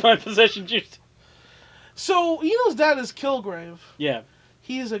if I had mind possession jutsu. So, Ino's dad is Kilgrave. Yeah.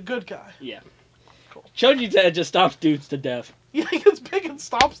 He's a good guy. Yeah. Cool. Choji's dad just stomps dudes to death. Yeah, he gets big and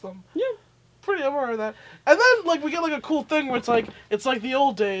stops them. Yeah. Pretty aware of that. And then, like, we get, like, a cool thing where it's like the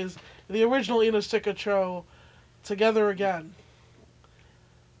old days, the original Inosuke Cho together again.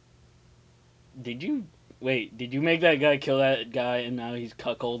 Did you make that guy kill that guy and now he's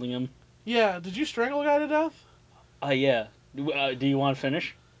cuckolding him? Yeah, did you strangle a guy to death? Yeah. Do you want to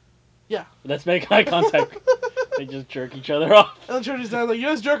finish? Yeah. Let's make eye contact. They just jerk each other off. And then Choji's dad's like, you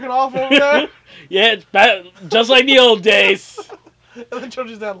guys jerking off over there? Yeah, it's bad, just like the old days. And then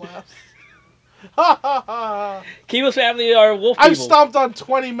Choji's dad laughs. Ha ha ha. Kiba's family are wolf people. I've stomped on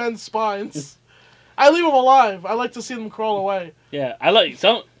 20 men's spines. I leave them alive. I like to see them crawl away. Yeah, I like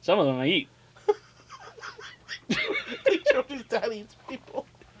some of them I eat. Choji's dad eats people.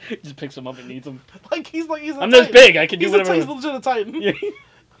 He just picks them up and eats them. Like he's a I'm this big, I can do he's whatever. He's legit a Titan. Yeah.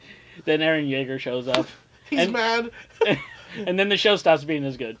 Then Eren Yeager shows up. He's mad. And then the show stops being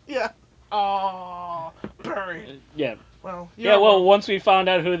as good. Yeah. Aww. Barry. Yeah. Well, once we found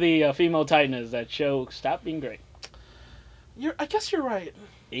out who the female Titan is, that show stopped being great. I guess you're right.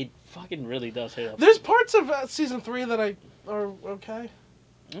 It fucking really does hit up. There's parts of season 3 that are okay.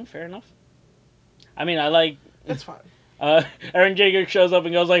 Fair enough. I mean, I like... It's fine. Eren Yeager shows up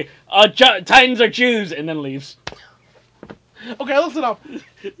and goes like, Titans are Jews, and then leaves. Okay, I looked it up.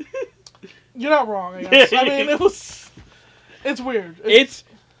 You're not wrong, I guess. I mean, it's weird. It's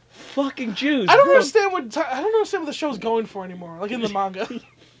fucking Jews. I don't understand what the show's going for anymore. Like in the manga, I'm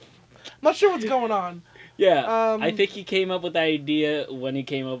not sure what's going on. Yeah, I think he came up with the idea when he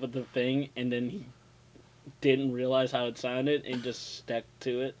came up with the thing, and then he didn't realize how it sounded and just stuck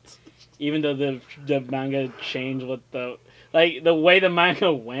to it. Even though the manga changed what the way the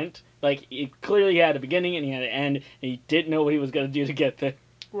manga went, like it clearly had a beginning and he had an end, and he didn't know what he was gonna do to get there.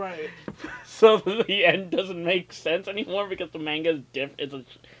 Right. So the end doesn't make sense anymore because the manga is it's a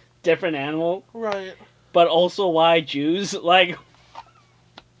different animal. Right. But also, why Jews? Like,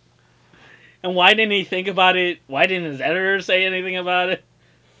 and why didn't he think about it? Why didn't his editor say anything about it?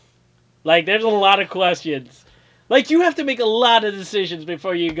 Like, there's a lot of questions. Like, you have to make a lot of decisions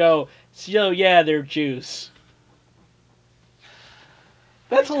before you go, so yeah, they're Jews.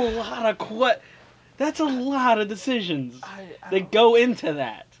 That's a lot of decisions that go into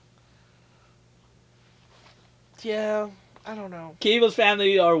that. Yeah, I don't know. Kiba's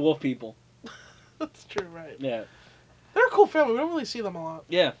family are wolf people. That's true, right? Yeah. They're a cool family. We don't really see them a lot.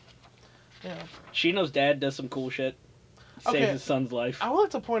 Yeah. Yeah. Shino's dad does some cool shit. Saves his son's life. I would like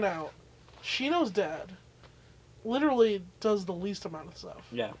to point out, Shino's dad literally does the least amount of stuff.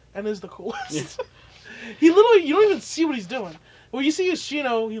 Yeah. And is the coolest. Yeah. He literally, you don't even see what he's doing. What you see is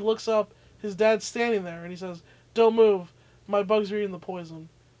Shino, he looks up, his dad's standing there, and he says, "Don't move, my bugs are eating the poison."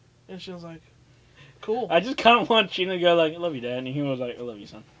 And Shino's like, cool. I just kind of want Shino to go like, "I love you, Dad," and he was like, "I love you,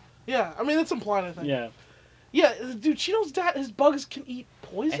 son." Yeah, I mean, it's implied, I think. Yeah. Yeah, dude, Shino's dad, his bugs can eat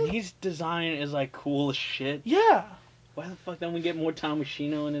poison? And his design is, like, cool as shit. Yeah. Why the fuck don't we get more time with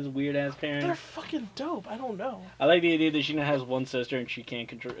Shino and his weird-ass parents? They're fucking dope. I don't know. I like the idea that Shino has one sister and she can't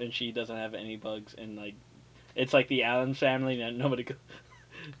control, and she doesn't have any bugs, and, like, it's like the Addams family that nobody could...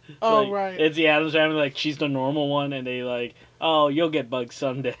 Oh, like, right. It's the Addams family, like, she's the normal one, and they, like, oh, you'll get bugs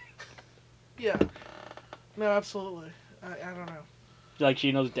someday. Yeah. No, absolutely. I don't know. Like,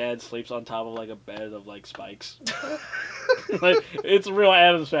 Shino's dad sleeps on top of, like, a bed of, like, spikes. Like, it's a real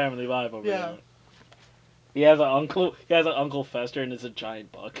Addams family vibe over there. He has an uncle Fester, and it's a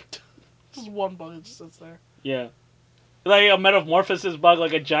giant bug. Just one bug that just sits there. Yeah. Like a metamorphosis bug,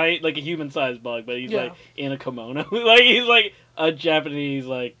 like a giant, like a human-sized bug, but he's, like, in a kimono. Like, he's, like, a Japanese,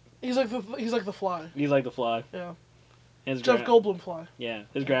 like... He's like the fly. He's like the fly. Yeah. His Jeff Goldblum fly. Yeah.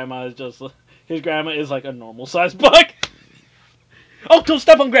 His grandma is just... His grandma is, like, a normal-sized bug. Oh, don't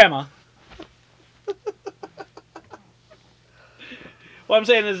step on grandma! What I'm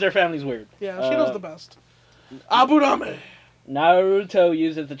saying is their family's weird. Yeah, she knows the best. Abudame! Naruto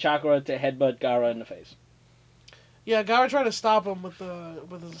uses the chakra to headbutt Gaara in the face. Yeah, Gaara tried to stop him with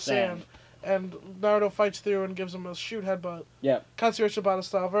his sand, and Naruto fights through and gives him a shoot headbutt. Yeah. Katsuyori Shibata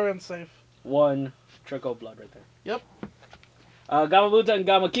style, very unsafe. One trickle of blood right there. Yep. Gamabuta and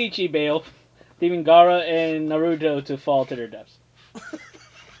Gamakichi bail, leaving Gaara and Naruto to fall to their deaths.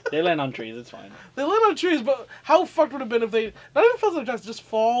 They land on trees, it's fine. They land on trees, but how fucked would it have been if they not even fell to their deaths, just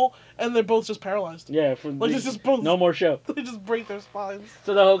fall and they're both just paralyzed? Yeah, just both. No more show. They just break their spines.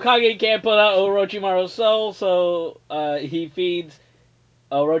 So the Hokage can't pull out Orochimaru's soul, so he feeds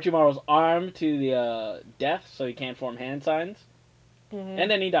Orochimaru's arm to the death, so he can't form hand signs, and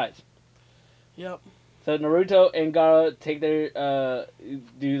then he dies. Yep. So Naruto and Gaara take their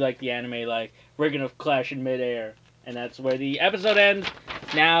do like the anime, like we're gonna clash in midair, and that's where the episode ends.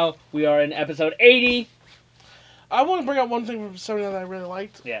 Now we are in episode 80. I want to bring up one thing from 79 that I really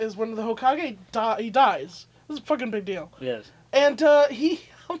liked. Yeah. Is when the Hokage he dies. This is a fucking big deal. Yes. And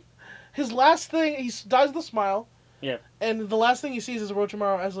his last thing, he dies with a smile. Yeah. And the last thing he sees is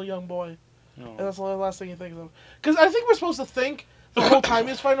Orochimaru as a young boy. Oh. And that's the last thing he thinks of. Because I think we're supposed to think the whole time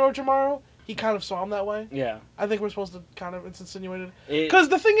he was fighting Orochimaru, he kind of saw him that way. Yeah. I think we're supposed to kind of, it's insinuated. It, Because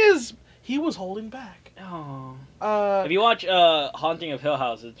the thing is, he was holding back. oh. If you watch Haunting of Hill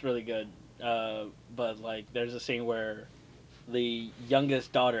House, it's really good. But like, there's a scene where the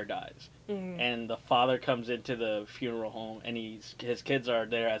youngest daughter dies, and the father comes into the funeral home, and his kids are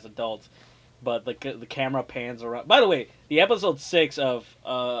there as adults, but the camera pans around. By the way, the episode 6 of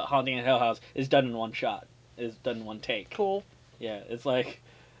Haunting of Hill House is done in one shot. Is done in one take. Cool. Yeah, it's like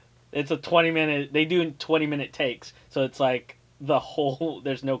it's a 20-minute. They do 20-minute takes, so it's like the whole.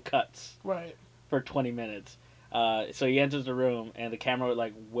 There's no cuts. Right. For 20 minutes. So he enters the room, and the camera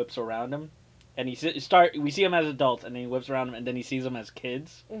like whips around him, and we see him as adults, and then he whips around him, and then he sees them as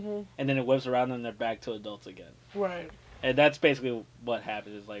kids, and then it whips around them, and they're back to adults again. Right. And that's basically what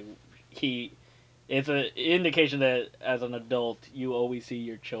happens. Is like it's an indication that as an adult, you always see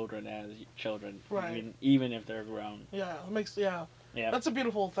your children as children, right? Even if they're grown. Yeah, it makes yeah. That's a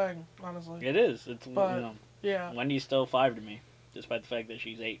beautiful thing, honestly. It is. It's but, yeah. Wendy's still 5 to me, despite the fact that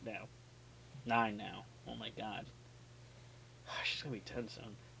she's 8 now. 9 now. Oh my god. She's gonna be 10 soon.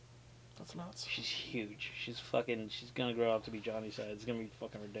 That's nuts. She's huge. She's gonna grow up to be Johnny Side. It's gonna be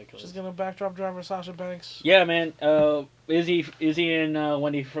fucking ridiculous. She's gonna backdrop driver Sasha Banks. Yeah, man. Izzy and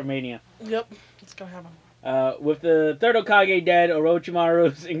Wendy from Mania. Yep, it's gonna happen. With the third Hokage dead,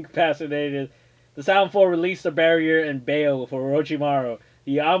 Orochimaru's incapacitated. The Sound Four released the barrier and bail for Orochimaru.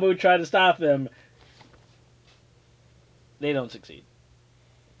 The Yamabu try to stop them. They don't succeed.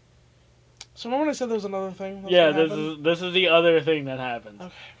 So remember when I said there was another thing? Yeah, this is the other thing that happens.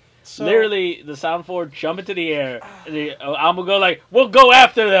 Okay. So, literally, the Sound Four jump into the air. And the Yamabu go like, "We'll go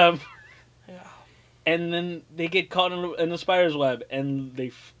after them." Yeah. And then they get caught in the spider's web, and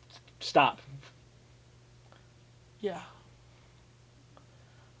they stop. Yeah.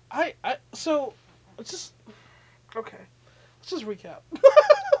 So, it's just okay. Let's just recap.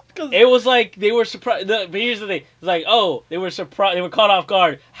 It was like they were surprised. But here's the thing: it's like, oh, they were surprised. They were caught off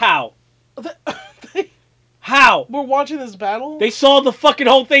guard. How? How? We're watching this battle. They saw the fucking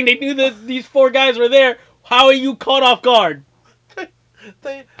whole thing. They knew that these 4 guys were there. How are you caught off guard?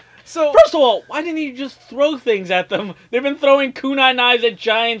 So first of all, why didn't you just throw things at them? They've been throwing kunai knives at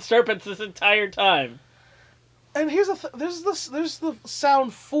giant serpents this entire time. And here's there's the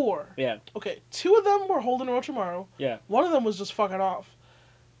Sound Four. Yeah. Okay, 2 of them were holding Orochimaru. Yeah. 1 of them was just fucking off.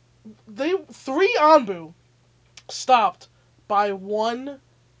 3 Anbu stopped by 1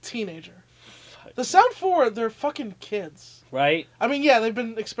 teenager. The Sound Four, they're fucking kids. Right? I mean, yeah, they've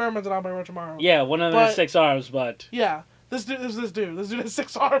been experimented on by Orochimaru. Yeah, one of them has 6 arms, but... Yeah, this dude has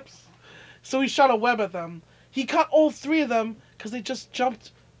 6 arms. So he shot a web at them. He caught all 3 of them because they just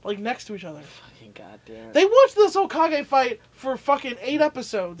jumped, like, next to each other. Fucking goddamn. They watched this Hokage fight for fucking 8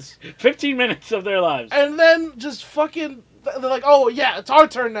 episodes. 15 minutes of their lives. And then just fucking... They're like, oh, yeah, it's our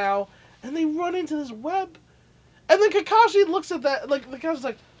turn now. And they run into this web. And then Kakashi looks at that, like, Kakashi's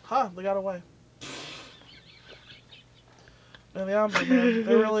like, huh, they got away. And the Anbu, man,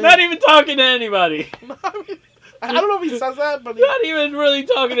 they're really... Not even talking to anybody. I don't know if he says that, but... Not even really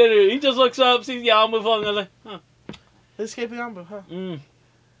talking to anybody. He just looks up, sees the Anbu falling, and goes like, huh. They escaped the Anbu, huh?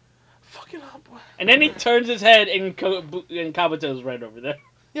 Fucking Anbu. And then he turns his head, and Kabuto's right over there.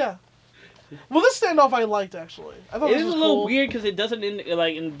 Yeah. Well, this standoff I liked, actually. I thought It this is was a little cool. weird, because it doesn't,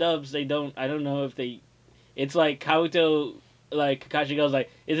 in dubs, they don't, I don't know if they... It's like Kabuto, like, Kakashi goes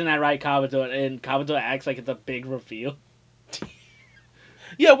like, isn't that right, Kabuto? And Kabuto acts like it's a big reveal.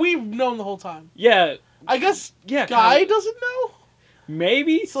 Yeah, we've known the whole time. Yeah. I guess Yeah, Guy doesn't know?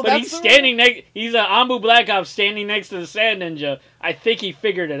 Maybe, so but he's standing next. He's an Anbu Black Ops standing next to the Sand Ninja. I think he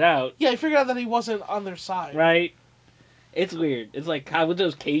figured it out. Yeah, he figured out that he wasn't on their side. Right? It's weird. It's like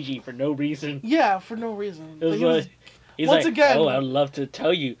Kabuto's cagey for no reason. Yeah, for no reason. He's once like, again, oh, I'd love to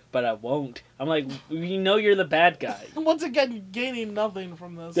tell you, but I won't. I'm like, you know you're the bad guy. Once again, gaining nothing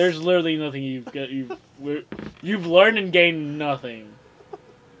from this. There's literally nothing you've learned and gained nothing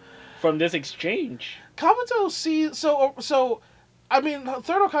from this exchange. Kabuto sees... So, I mean,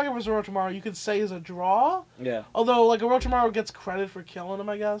 third Hokage vs. Orochimaru, you could say is a draw. Yeah. Although, like, Orochimaru gets credit for killing him,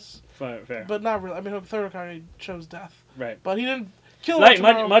 I guess. Fair. But not really. I mean, third Hokage chose death. Right. But he didn't... Kill Like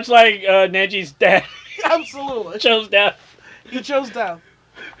Orochimaru. much like Neji's dad Absolutely. chose death. He chose death.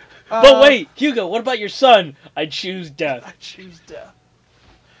 But wait, Hugo, what about your son? I choose death. I choose death.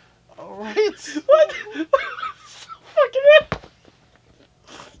 Alright. What? So fucking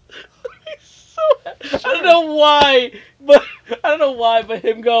I don't know why, but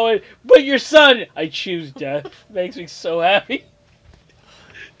him going, but your son, I choose death, makes me so happy.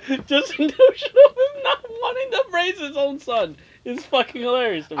 Just the notion of him not wanting to raise his own son is fucking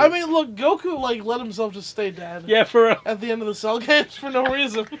hilarious to me. I mean, look, Goku, like, let himself just stay dead. Yeah, for real. At the end of the Cell games for no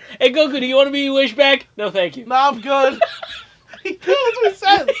reason. Hey, Goku, do you want to be Wish back? No, thank you. Nah, I'm good. That's what he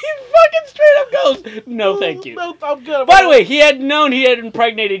says. He fucking straight up goes, no, thank you. No, I'm good. By the way, he had known he had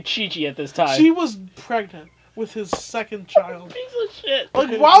impregnated Chi-Chi at this time. She was pregnant with his second child. Piece of shit.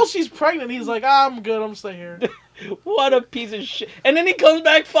 Like, while she's pregnant, he's like, I'm good, I'm staying here. What a piece of shit. And then he comes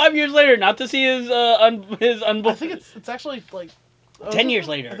back 5 years later, not to see his I think it's actually, like... 10 years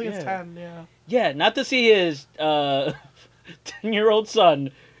later. I think it's 10, yeah. Yeah, not to see his 10-year-old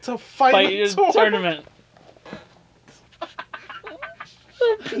son To fight in in a tournament.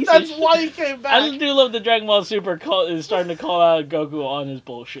 That's why he came back. I just do love the Dragon Ball Super is starting to call out Goku on his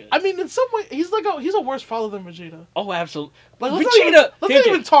bullshit. I mean, in some way, he's a worse father than Vegeta. Oh, absolutely. Like, Vegeta. Let's not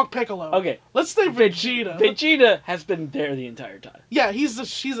even talk Piccolo. Okay. Let's say Vegeta. Vegeta has been there the entire time. Yeah, he hates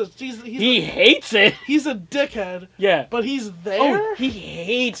it. He's a dickhead. Yeah. But he's there. Oh, he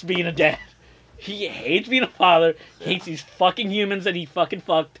hates being a dad. He hates being a father. He hates these fucking humans that he fucking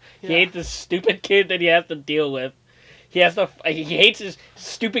fucked. Yeah. He hates this stupid kid that he has to deal with. He hates his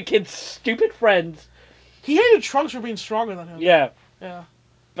stupid kid's stupid friends. He hated Trunks for being stronger than him. Yeah. Yeah.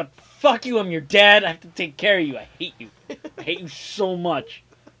 But fuck you, I'm your dad. I have to take care of you. I hate you. I hate you so much.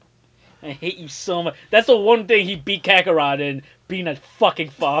 I hate you so much. That's the one thing he beat Kakarot in, being a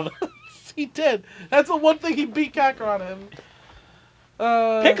fucking father. He did. That's the one thing he beat Kakarot in.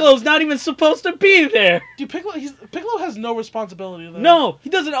 Piccolo's not even supposed to be there. Dude, Piccolo has no responsibility there. No, he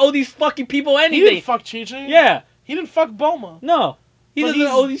doesn't owe these fucking people anything. He didn't fuck Chi-Chi. Yeah. He didn't fuck Bulma. No. He doesn't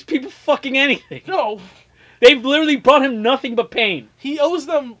owe these people fucking anything. No. They've literally brought him nothing but pain. He owes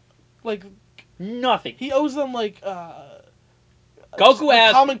them, like... Nothing. He owes them, like, Goku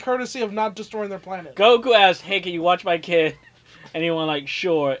asked... common courtesy of not destroying their planet. Goku asked, hey, can you watch my kid? And he went like,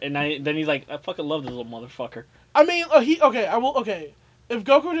 sure. And then he's like, I fucking love this little motherfucker. I mean, okay. If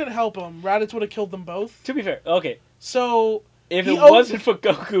Goku didn't help him, Raditz would have killed them both. To be fair, okay. So... If it wasn't for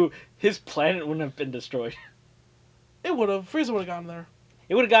Goku, his planet wouldn't have been destroyed. It would have. Frieza would have gotten there.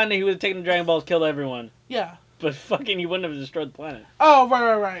 It would have gotten there, he would have taken the Dragon Balls, killed everyone. Yeah. But fucking he wouldn't have destroyed the planet. Oh,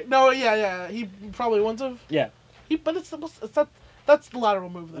 right. No, yeah. He probably wouldn't have. Yeah. But it's that's the lateral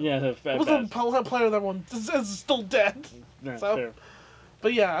move, then. Yeah, the it was the player that one is still dead. Yeah, so. fair.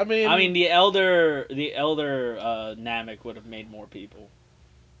 But yeah, I mean... the elder Namek would have made more people.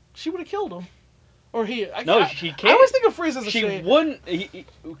 She would have killed him. Or he... She can't. I always think of Frieza as a shade.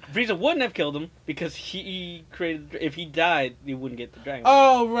 Frieza wouldn't have killed him because he created... If he died, he wouldn't get the Dragon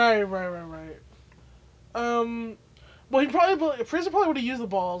Ball. Oh, right. Well, Frieza probably would have used the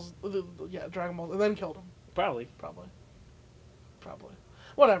balls, Dragon Balls, and then killed him. Probably.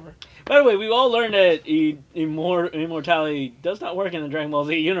 Whatever. By the way, we all learned that immortality does not work in the Dragon Ball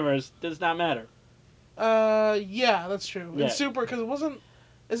Z universe. Does not matter. Yeah, that's true. Yeah. In Super, because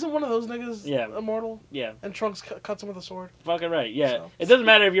isn't one of those niggas immortal? Yeah. And Trunks cuts him with a sword. Fucking right, yeah. So. It doesn't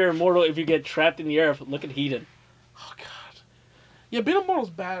matter if you're immortal if you get trapped in the earth. Look at Hedon. Oh, God. Yeah, being immortal's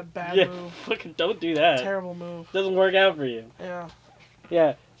bad move. Fucking don't do that. Terrible move. Doesn't work out for you. Yeah.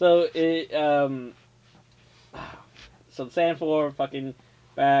 Yeah, so so the Sand 4 fucking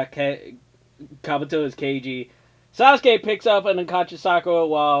Kabuto is KG. Sasuke picks up an unconscious Sakura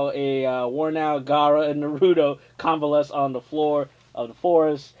while a worn out Gaara and Naruto convalesce on the floor of the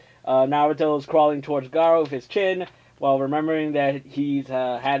forest. Naruto is crawling towards Gaara with his chin while remembering that he's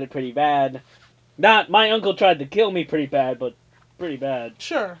had it pretty bad. Not my uncle tried to kill me pretty bad, but pretty bad.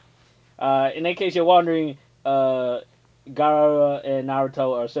 Sure. In case you're wondering, Gaara and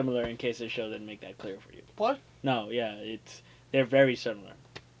Naruto are similar. In case this show didn't make that clear for you. What? No, yeah, they're very similar.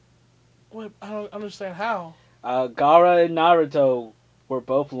 What? I don't understand how. Gaara and Naruto were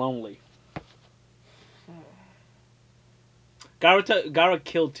both lonely. Gaara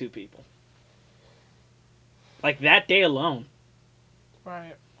killed 2 people. Like that day alone.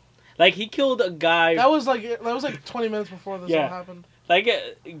 Right. Like he killed a guy. That was like 20 minutes before this all happened. Like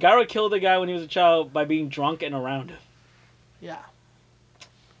Gaara killed a guy when he was a child by being drunk and around him. Yeah.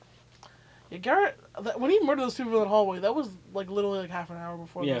 Yeah, Garrett, when he murdered those 2 people in the hallway, that was like literally like half an hour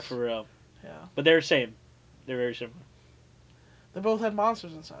before this. Yeah, for real. Yeah. But they're the same. They're very similar. They both had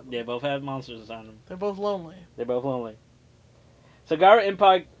monsters inside them. They both had monsters inside them. They're both lonely. They're both lonely. So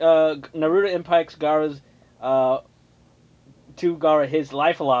Naruto impacts Gaara's to Gaara his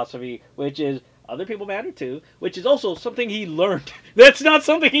life philosophy, which is other people matter too, which is also something he learned. That's not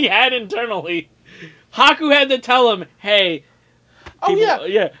something he had internally. Haku had to tell him, "Hey, Oh people,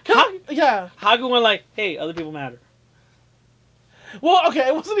 yeah, yeah. Haku went like, "Hey, other people matter." Well, okay,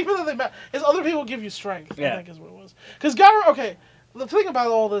 it wasn't even that they met. It's other people give you strength. Yeah. I think is what it was. Because Gaara, okay, the thing about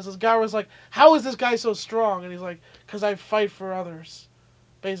all this is Gaara's like, how is this guy so strong? And he's like, because I fight for others.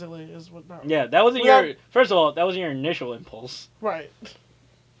 Basically, is what. Naruto. Yeah, that wasn't Without- your. First of all, that wasn't your initial impulse. Right.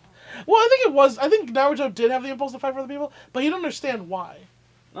 Well, I think it was. I think Naruto did have the impulse to fight for other people, but he didn't understand why.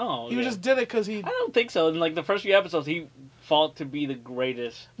 No, He yeah. just did it because he. I don't think so. In like the first few episodes, he fought to be the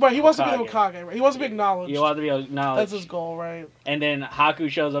greatest. Right, he wants to be the Hokage. Hokage. Right? He wants to be acknowledged. He wanted to be acknowledged. That's his goal, right? And then Haku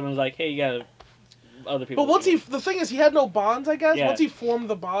shows up and is like, "Hey, you got other people." But once the thing is, he had no bonds. I guess Yeah. once he formed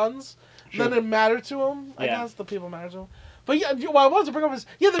the bonds, True. then it mattered to him. I Yeah. guess the people mattered to him. But yeah, what I wanted to bring up is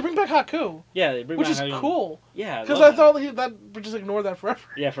they bring back Haku, Yeah, they bring which back is Haku. cool. Yeah, Because love I thought that we just ignored that forever.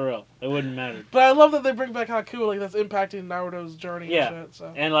 Yeah, for real, it wouldn't matter. But I love that they bring back Haku, like that's impacting Naruto's journey Yeah. and shit.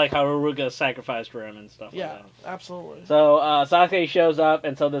 So And like how Haruka sacrificed for him and stuff yeah, like that. absolutely. So Sasuke shows up,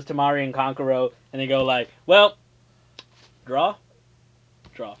 and so does Tamari and Kankuro, and they go like, "Well, draw."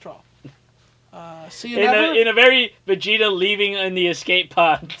 Draw. See you never. In a very Vegeta leaving in the escape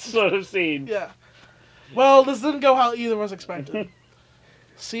pod sort of scene. Yeah. Well, this didn't go how either was expected.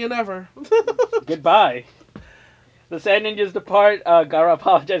 See you never. Goodbye. The Sand Ninjas depart. Gaara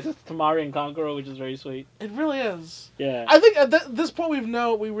apologizes to Tamari and Kankuro, which is very sweet. It really is. Yeah. I think at this point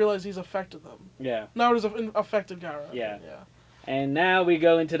we realize he's affected them. Yeah. Naruto's affected Gaara. Yeah. Yeah. And now we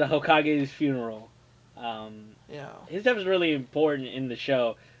go into the Hokage's funeral. Yeah. His death is really important in the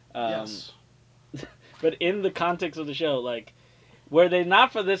show. Yes. But in the context of the show, like, were they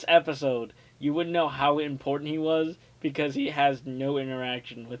not for this episode, you wouldn't know how important he was because he has no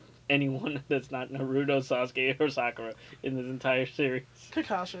interaction with anyone that's not Naruto, Sasuke, or Sakura in this entire series.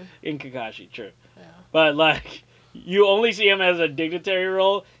 Kakashi. In Kakashi, true. Yeah. But, like, you only see him as a dignitary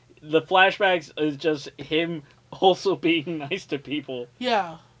role. The flashbacks is just him also being nice to people.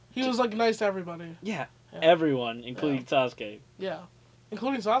 Yeah. He was like nice to everybody. Yeah. Yeah. Everyone, including Sasuke. Yeah.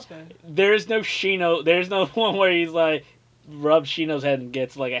 Including Sasuke. There is no Shino. There's no one where he's like rubs Shino's head and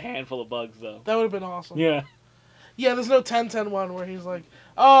gets like a handful of bugs though. That would have been awesome. Yeah. Yeah, there's no 10-10 one where he's like,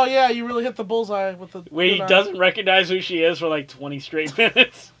 oh yeah, you really hit the bullseye with the... Where he doesn't recognize who she is for like 20 straight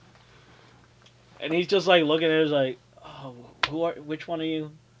minutes. And he's just like looking at her like, oh, which one are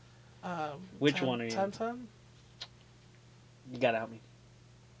you? Which one are you? 10-10? You gotta help me.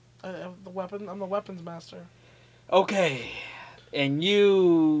 I'm the weapons master. Okay. And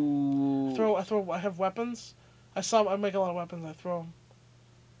you... I have weapons. I make a lot of weapons, I throw them.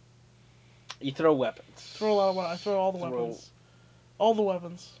 You throw weapons. I throw all the weapons. All the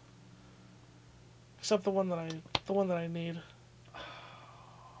weapons. Except the one that I need.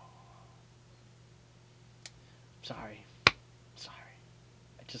 Sorry.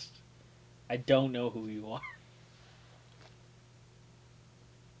 I don't know who you are.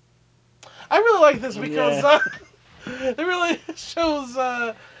 I really like this because Yeah. it really shows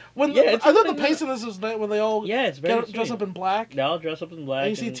when Yeah, it's I thought the really pace of this was nice when they all it's very dress sweet. up in black. They all dress up in black. And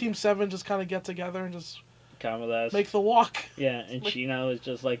you see Team 7 just kind of get together and just Kamadas. make the walk. Yeah, and Shino is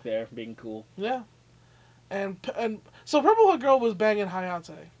just like there being cool. Yeah. And so Purple Heart Girl was banging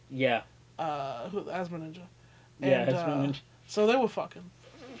Hayate. Yeah. Asma Ninja. Yeah, And, so they were fucking.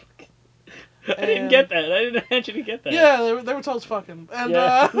 I didn't get that. I didn't actually get that. Yeah, they were told fucking. And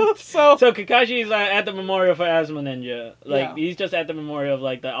Yeah. so Kakashi's at the memorial for Asma Ninja. Like Yeah. he's just at the memorial of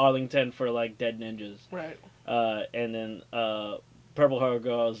like the Arlington for like dead ninjas. right. And then Purple Heart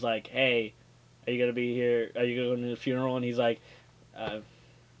Girl is like, "Hey, are you gonna be here? Are you gonna go to the funeral?" And he's like, "Nah,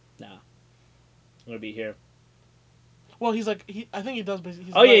 I'm gonna be here." Well, he's like I think he does. But he's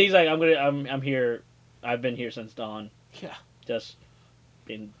Yeah, he's like, I'm here. I've been here since dawn. Yeah. Just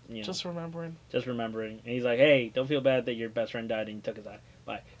been, Just remembering. Just remembering. And he's like, hey, don't feel bad that your best friend died and you took his eye.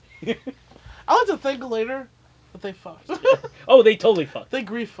 Bye. I like to think later that they fucked. Oh, they totally fucked. They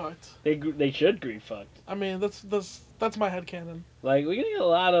grief fucked. They should grief fucked. I mean, that's my headcanon. Like, we're getting a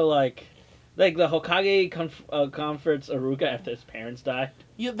lot of, like the Hokage comforts Aruka after his parents died.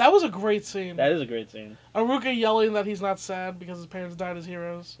 Yeah, that was a great scene. That is a great scene. Aruka yelling that he's not sad because his parents died as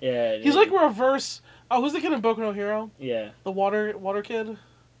heroes. Yeah. He's like reverse. Oh, who's the kid in Boku no Hero? Yeah. The water kid?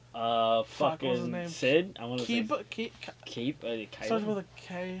 Fucking what's his name? Sid? I want to say... Keep. Starts with a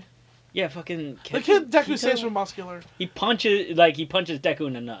K. Yeah, fucking... The kid Deku stays from Muscular. He punches Deku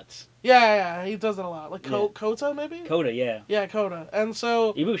in the nuts. Yeah, he does it a lot. Like Yeah. Kota, maybe? Koda, yeah. Yeah, Kota. And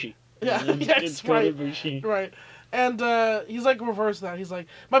so... Ibushi. Yeah, It's yes, Kota right. Ibushi. Right. And he's like reverse that. He's like,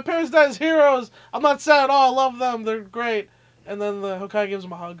 my parents died as heroes. I'm not sad at all. I love them. They're great. And then the Hokage gives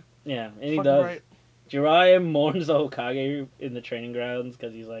him a hug. Yeah, and he Fucking does. great. Jiraiya mourns the Hokage in the training grounds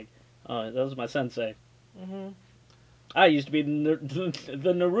because he's like, oh, that was my sensei. Mm-hmm. I used to be the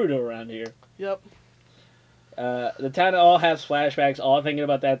Naruto around here. Yep. The town all has flashbacks, all thinking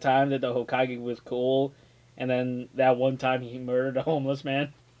about that time that the Hokage was cool, and then that one time he murdered a homeless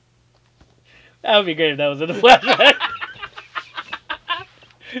man. That would be great if that was in the flashback.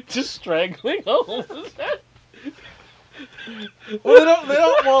 Just strangling a homeless man. Well, they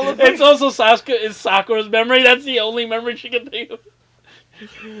don't. Well, the thing, It's also it's Sakura's memory. That's the only memory she can think of.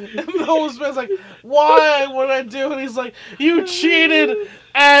 and the homeless man's like, why would I do? And he's like, you cheated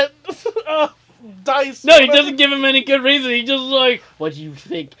at dice. No, he doesn't give him any good reason. He just like, what do you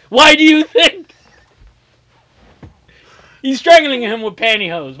think? Why do you think? He's strangling him with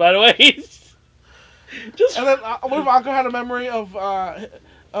pantyhose, by the way. He's just. And then what if Akko had a memory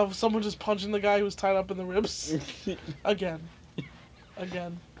of someone just punching the guy who was tied up in the ribs again?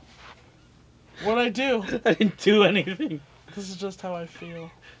 What'd I do? I didn't do anything. This is just how I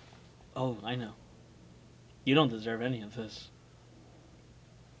feel. Oh, I know. You don't deserve any of this.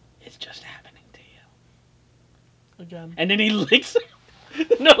 It's just happening to you. Again. And then he licks him.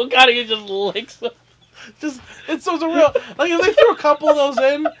 No, God, he just licks him. Just it's so real. Like if they threw a couple of those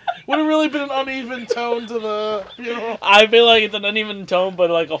in, would have really been an uneven tone to the funeral. I feel like it's an uneven tone,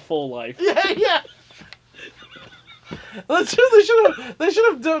 but like a full life. Yeah. They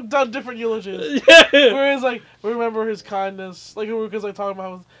should have done different eulogies. Whereas like we remember his kindness, like Haruka's like talking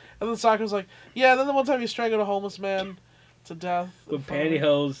about, and then Sakura's like, yeah. Then the one time he strangled a homeless man to death With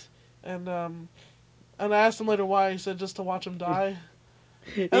pantyhose. and I asked him later why. He said just to watch him die.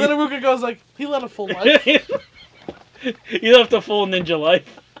 And then Haruka goes like, he led a full life. He left a full ninja life.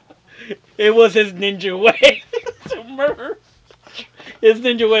 It was his ninja way to murder. His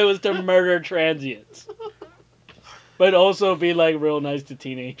ninja way was to murder transients. But also be like real nice to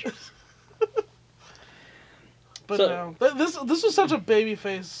teenagers. But no, this was such a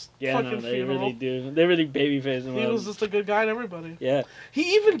babyface fucking they funeral. really do. They really babyface him. He was just a good guy to everybody. Yeah.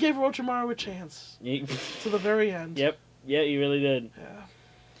 He even gave Orochimaru a chance to the very end. Yep. Yeah, he really did. Yeah.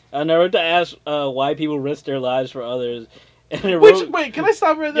 Naruto asked why people risk their lives for others. And Wait, can I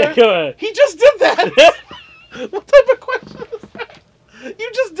stop right there? Yeah, go ahead. He just did that. What type of question is that?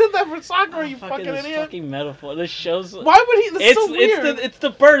 You just did that for Sakura, you fucking idiot. Fucking metaphor. This shows. Why would he? That's so weird. It's the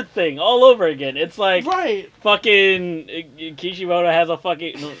bird thing all over again. It's like right. Fucking Kishimoto has a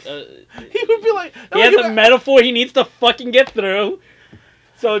fucking. He would be like. He has a metaphor he needs to fucking get through.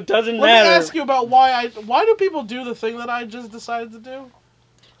 So it doesn't matter. Let me ask you about why do people do the thing that I just decided to do?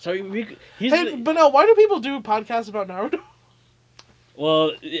 So but no, why do people do podcasts about Naruto?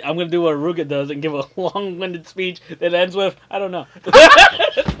 Well, I'm gonna do what Ruka does and give a long-winded speech that ends with I don't know.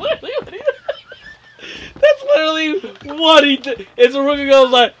 That's literally what he did. It's Ruka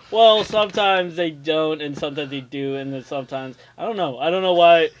goes like, well, sometimes they don't, and sometimes they do, and then sometimes I don't know. I don't know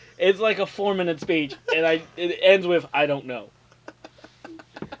why. It's like a 4-minute speech, and it ends with I don't know.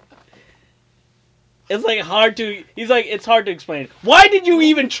 It's like hard to. He's like, it's hard to explain. Why did you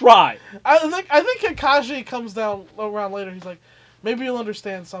even try? I think Kakashi comes down around later. He's like, maybe you'll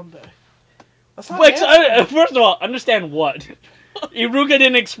understand someday. That's not an answer. First of all, understand what? Iruka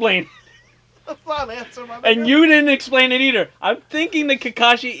didn't explain. That's not an answer, my And nigga. you didn't explain it either. I'm thinking that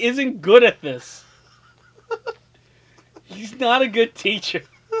Kakashi isn't good at this. He's not a good teacher.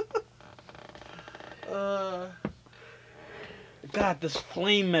 God, this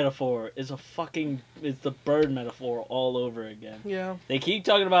flame metaphor is the bird metaphor all over again. Yeah. They keep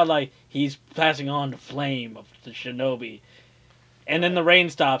talking about like he's passing on the flame of the shinobi. And then the rain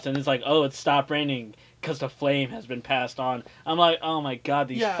stops and it's like, oh, it stopped raining because the flame has been passed on. I'm like, oh my god,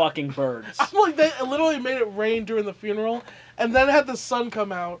 these fucking birds. I'm like, they literally made it rain during the funeral and then had the sun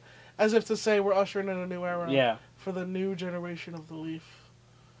come out as if to say we're ushering in a new era for the new generation of the leaf.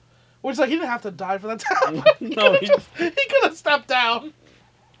 Which, like, he didn't have to die for that time. No, he could have stepped down.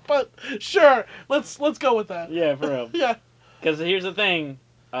 But sure, let's go with that. Yeah, for real. Yeah. Because here's the thing,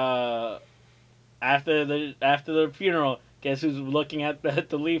 after the funeral, guess who's looking at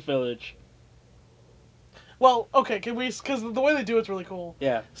the Leaf Village? Well, okay, because the way they do it's really cool.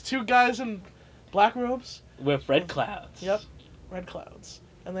 Yeah. It's two guys in black robes with red clouds. Yep, red clouds,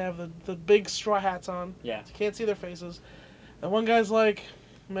 and they have the big straw hats on. Yeah. So you can't see their faces. And one guy's like,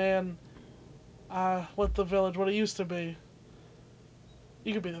 man, what the village, what it used to be.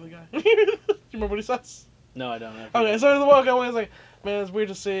 You could be the other guy. Do you remember what he says? No, I don't. Okay, so the one guy's like, man, it's weird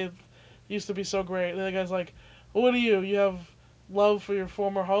to see. It used to be so great. And the other guy's like, well, what do you? You have love for your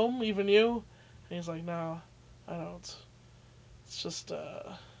former home, even you? And he's like, no, I don't. It's just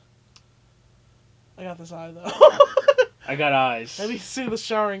I got this eye though. I got eyes. And you see the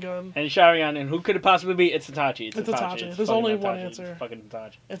Sharingan. And Sharingan, and who could it possibly be? It's Itachi. It's Itachi. There's fucking only Itachi. one answer. It's fucking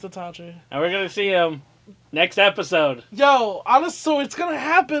Itachi. It's Itachi. And we're gonna see him next episode. Yo, honest, so it's gonna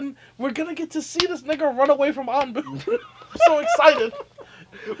happen. We're gonna get to see this nigga run away from Anbu. I'm so excited.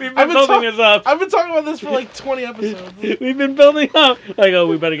 We've been building this up. I've been talking about this for like 20 episodes. We've been building up. Like, oh,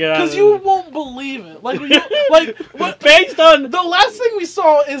 we better get out of Because this. you won't believe it. Like, what, Based on the last thing we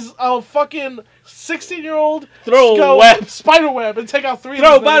saw is a fucking 16-year-old throw go web. spider web and take out 3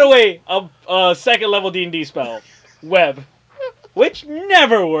 Throw, of these by the niggas. way, a second level D&D spell. Web. Which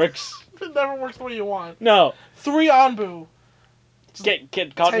never works. It never works the way you want. No. 3 Anbu. Get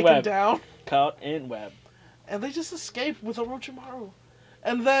caught in Taken web. down. Caught in web. And they just escape with Orochimaru.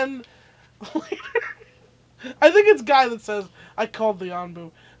 And then later, I think it's Guy that says, I called the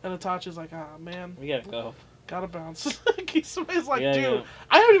Anbu. And Itachi's like, ah, man. We gotta go. Gotta bounce. Kisume's like, Yeah, dude, yeah.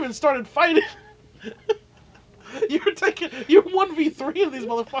 I haven't even started fighting. You're 1v3 of these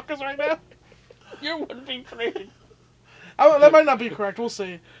motherfuckers right now. You're 1v3. That might not be correct. We'll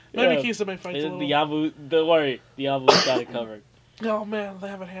see. Maybe Yeah. Kisame fights a little. Diablo, don't worry. Diablo's got it covered. Oh man, they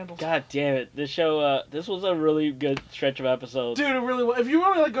have it handled. God damn it. This show, this was a really good stretch of episodes. Dude, it really was. If you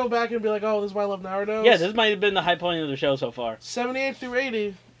want to like go back and be like, oh, this is why I love Naruto. Yeah, this might have been the high point of the show so far. 78 through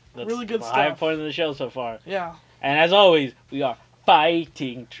 80. That's Really good the stuff. high point of the show so far. Yeah. And as always, we are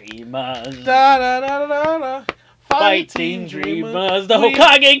fighting dreamers. Da da da da da. Fighting dreamers. The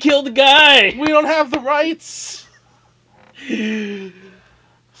Hokage killed the guy. We don't have the rights.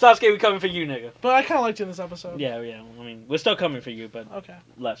 Sasuke, we coming for you, nigga. But I kind of liked you in this episode. Yeah. I mean, we're still coming for you, but Okay.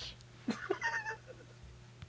 less.